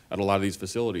taught at a lot of these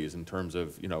facilities in terms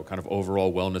of kind of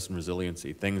overall wellness and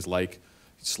resiliency, things like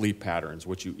sleep patterns,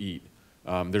 what you eat.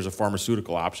 There's a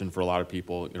pharmaceutical option for a lot of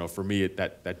people. For me,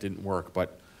 that didn't work,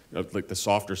 but like the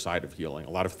softer side of healing,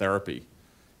 a lot of therapy.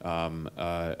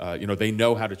 They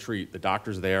know how to treat, the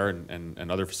doctors there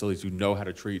and other facilities who know how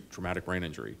to treat traumatic brain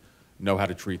injury, know how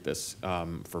to treat this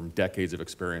from decades of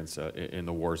experience in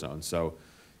the war zone. So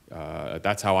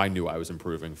that's how I knew I was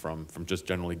improving, from just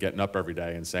generally getting up every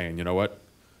day and saying, you know what,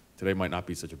 today might not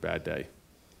be such a bad day.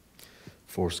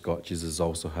 4 scotches is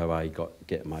also how I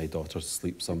get my daughter to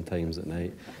sleep sometimes at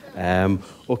night.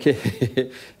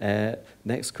 Okay,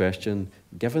 next question.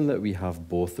 Given that we have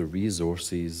both the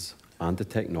resources and the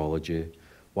technology,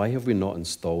 Why have we not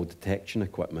installed detection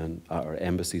equipment at our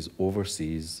embassies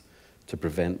overseas to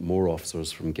prevent more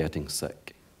officers from getting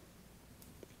sick?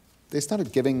 They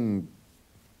started giving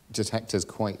detectors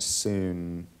quite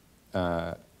soon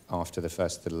after the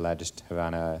first alleged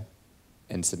Havana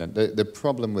incident. The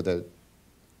problem with a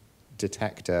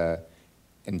detector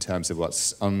in terms of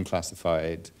what's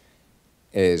unclassified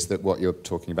is that what you're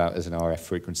talking about is an RF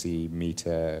frequency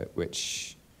meter,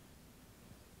 which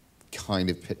kind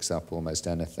of picks up almost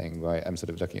anything, right? I'm sort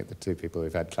of looking at the two people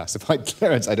who've had classified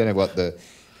clearance. I don't know what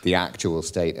the actual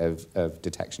state of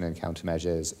detection and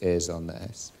countermeasures is on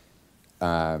this.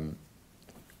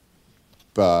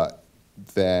 But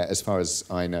there, as far as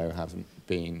I know,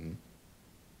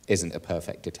 isn't a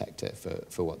perfect detector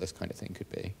for what this kind of thing could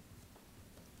be.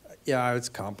 Yeah, it's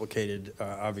complicated,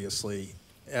 obviously.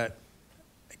 I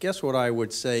guess what I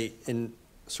would say, in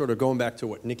sort of going back to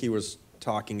what Nikki was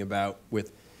talking about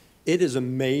with, it is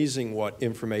amazing what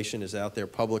information is out there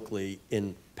publicly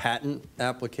in patent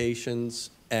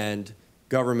applications and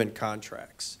government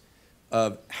contracts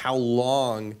of how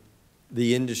long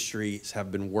the industries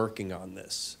have been working on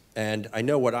this. And I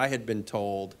know what I had been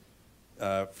told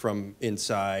from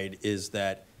inside is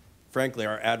that, frankly,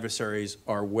 our adversaries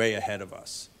are way ahead of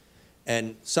us.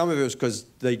 And some of it was because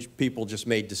people just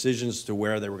made decisions to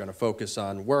where they were going to focus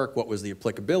on work, what was the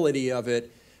applicability of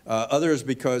it. Others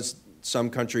because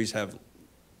some countries have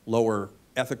lower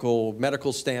ethical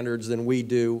medical standards than we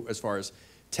do as far as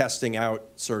testing out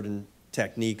certain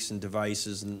techniques and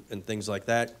devices and things like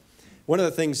that. One of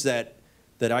the things that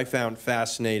I found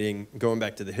fascinating, going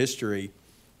back to the history,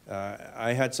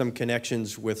 I had some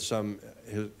connections with some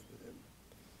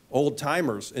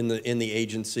old-timers in the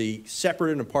agency,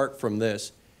 separate and apart from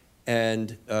this,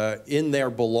 and in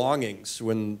their belongings,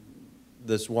 when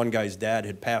this one guy's dad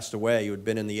had passed away, who had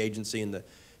been in the agency in the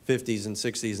 50s and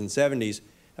 60s and 70s,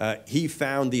 he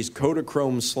found these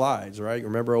Kodachrome slides, right?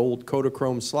 Remember old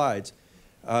Kodachrome slides,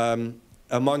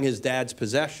 among his dad's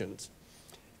possessions,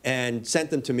 and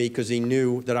sent them to me because he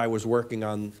knew that I was working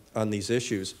on these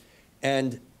issues.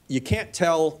 And you can't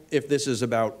tell if this is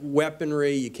about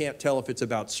weaponry, you can't tell if it's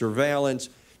about surveillance,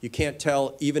 you can't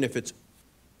tell even if it's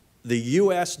the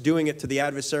U.S. doing it to the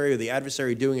adversary or the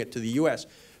adversary doing it to the U.S.,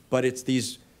 but it's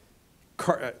these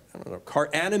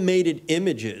animated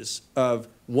images of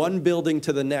one building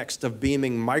to the next, of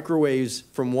beaming microwaves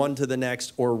from one to the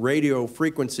next or radio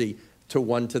frequency to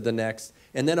one to the next,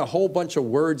 and then a whole bunch of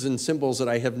words and symbols that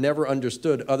I have never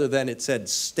understood other than it said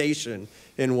station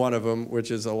in one of them,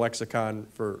 which is a lexicon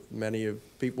for many of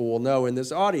people will know in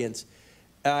this audience.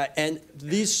 And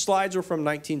these slides are from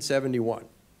 1971.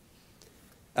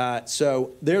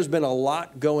 So there's been a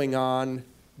lot going on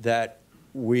that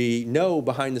we know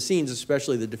behind the scenes,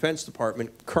 especially the Defense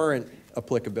Department, current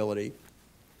applicability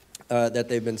that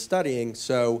they've been studying.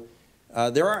 So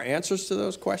there are answers to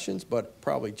those questions, but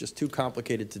probably just too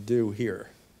complicated to do here.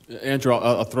 Andrew,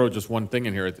 I'll throw just one thing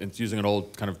in here. It's using an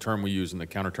old kind of term we use in the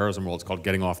counterterrorism world. It's called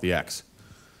getting off the X.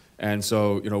 And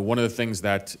so, one of the things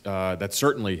that that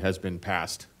certainly has been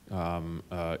passed,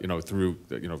 through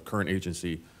current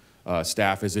agency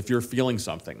staff is if you're feeling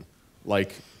something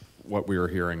like what we were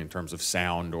hearing in terms of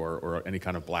sound or any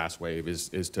kind of blast wave, is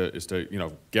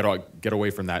to get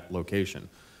away from that location.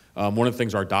 One of the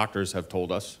things our doctors have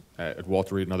told us at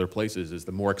Walter Reed and other places is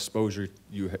the more exposure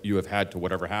you have had to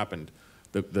whatever happened,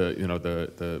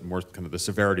 the more kind of the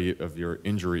severity of your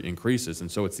injury increases.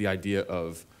 And so it's the idea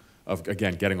of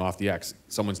again getting off the X.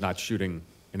 Someone's not shooting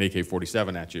an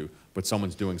AK-47 at you, but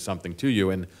someone's doing something to you.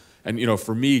 And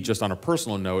for me, just on a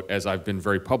personal note, as I've been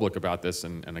very public about this,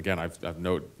 and again I've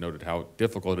noted how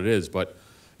difficult it is, but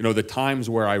the times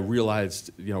where I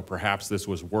realized perhaps this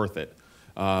was worth it.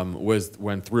 Was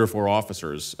when 3 or 4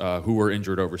 officers who were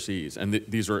injured overseas. And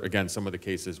these are, again, some of the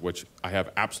cases which I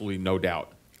have absolutely no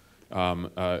doubt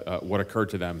what occurred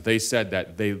to them. They said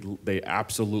that they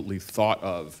absolutely thought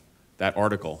of that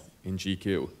article in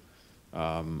GQ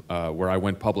where I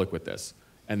went public with this.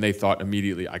 And they thought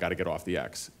immediately, I got to get off the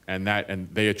X. And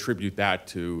they attribute that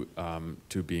to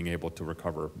being able to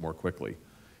recover more quickly.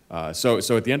 So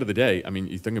at the end of the day, I mean,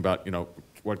 you think about,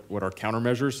 what are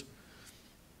countermeasures?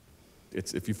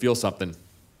 It's if you feel something,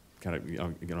 kind of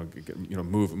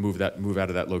move out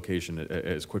of that location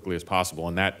as quickly as possible,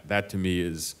 and that to me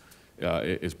is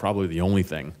probably the only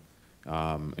thing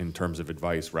in terms of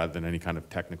advice, rather than any kind of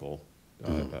technical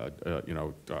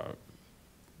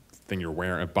thing you're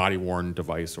wearing, a body worn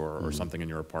device or something in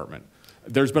your apartment.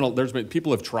 There's been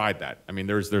people have tried that. I mean,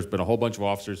 there's been a whole bunch of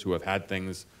officers who have had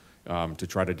things to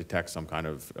try to detect some kind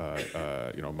of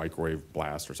microwave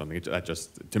blast or something. That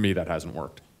just, to me, that hasn't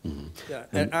worked. Mm-hmm. Yeah,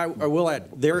 and I will add,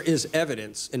 there is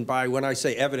evidence, and when I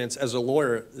say evidence as a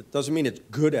lawyer, it doesn't mean it's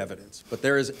good evidence, but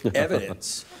there is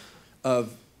evidence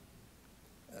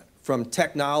from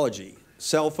technology,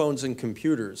 cell phones and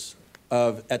computers,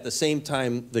 of at the same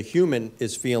time the human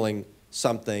is feeling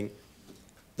something,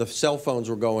 the cell phones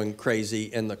were going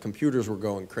crazy and the computers were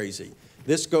going crazy.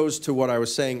 This goes to what I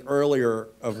was saying earlier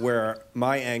of where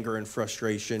my anger and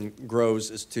frustration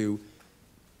grows, is to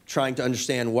trying to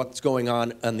understand what's going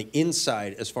on the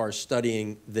inside as far as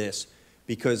studying this,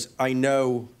 because I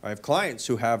know I have clients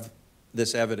who have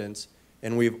this evidence,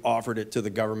 and we've offered it to the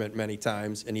government many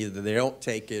times, and either they don't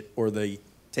take it or they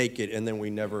take it, and then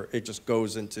it just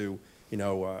goes into, you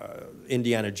know,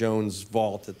 Indiana Jones'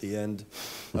 vault at the end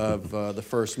of the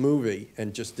first movie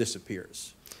and just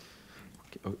disappears.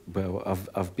 Well,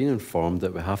 I've been informed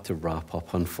that we have to wrap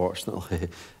up, unfortunately.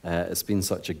 It's been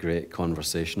such a great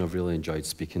conversation. I've really enjoyed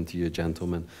speaking to you,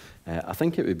 gentlemen. I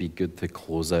think it would be good to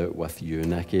close out with you,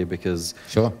 Nikki, because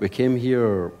we came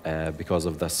here because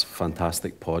of this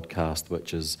fantastic podcast,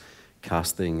 which is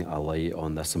casting a light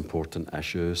on this important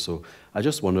issue. So I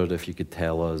just wondered if you could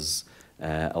tell us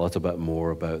a little bit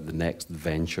more about the next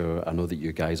venture. I know that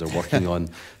you guys are working on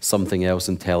something else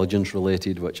intelligence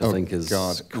related, which I think is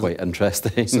quite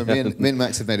interesting. So me and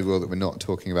Max have made a rule that we're not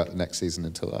talking about the next season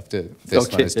until after this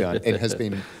one is done. It has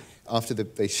been after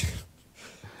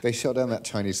they shot down that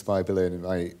Chinese spy balloon, and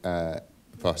my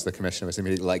boss, the commissioner, was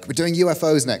immediately like, "We're doing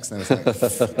UFOs next," and I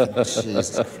was like,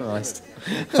 "Jesus Christ."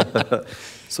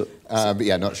 But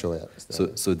yeah, not sure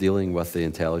yet. So dealing with the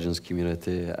intelligence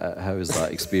community, how has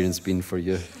that experience been for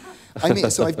you? I mean,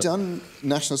 so I've done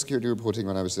national security reporting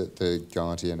when I was at The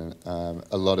Guardian, and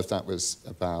a lot of that was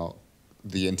about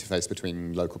the interface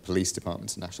between local police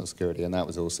departments and national security, and that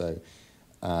was also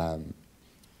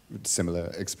similar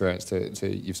experience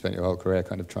to you've spent your whole career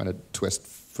kind of trying to twist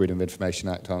Freedom of Information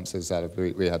Act answers out of.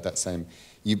 We had that same.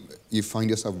 You find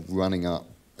yourself running up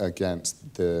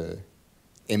against the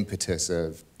impetus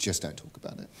of just don't talk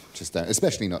about it, just don't,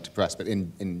 especially not to press, but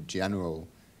in general,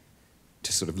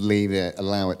 to sort of leave it,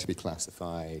 allow it to be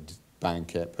classified,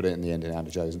 bank it, put it in the Indiana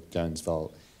Jones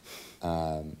vault.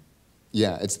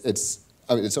 Yeah, it's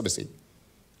obviously,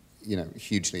 you know,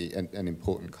 hugely an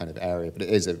important kind of area, but it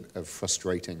is a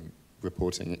frustrating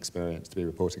reporting experience to be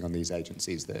reporting on these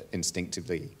agencies that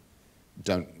instinctively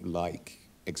don't like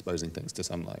exposing things to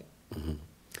sunlight. Mm-hmm.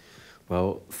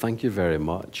 Well, thank you very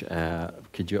much.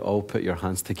 Could you all put your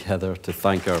hands together to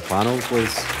thank our panel,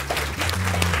 please?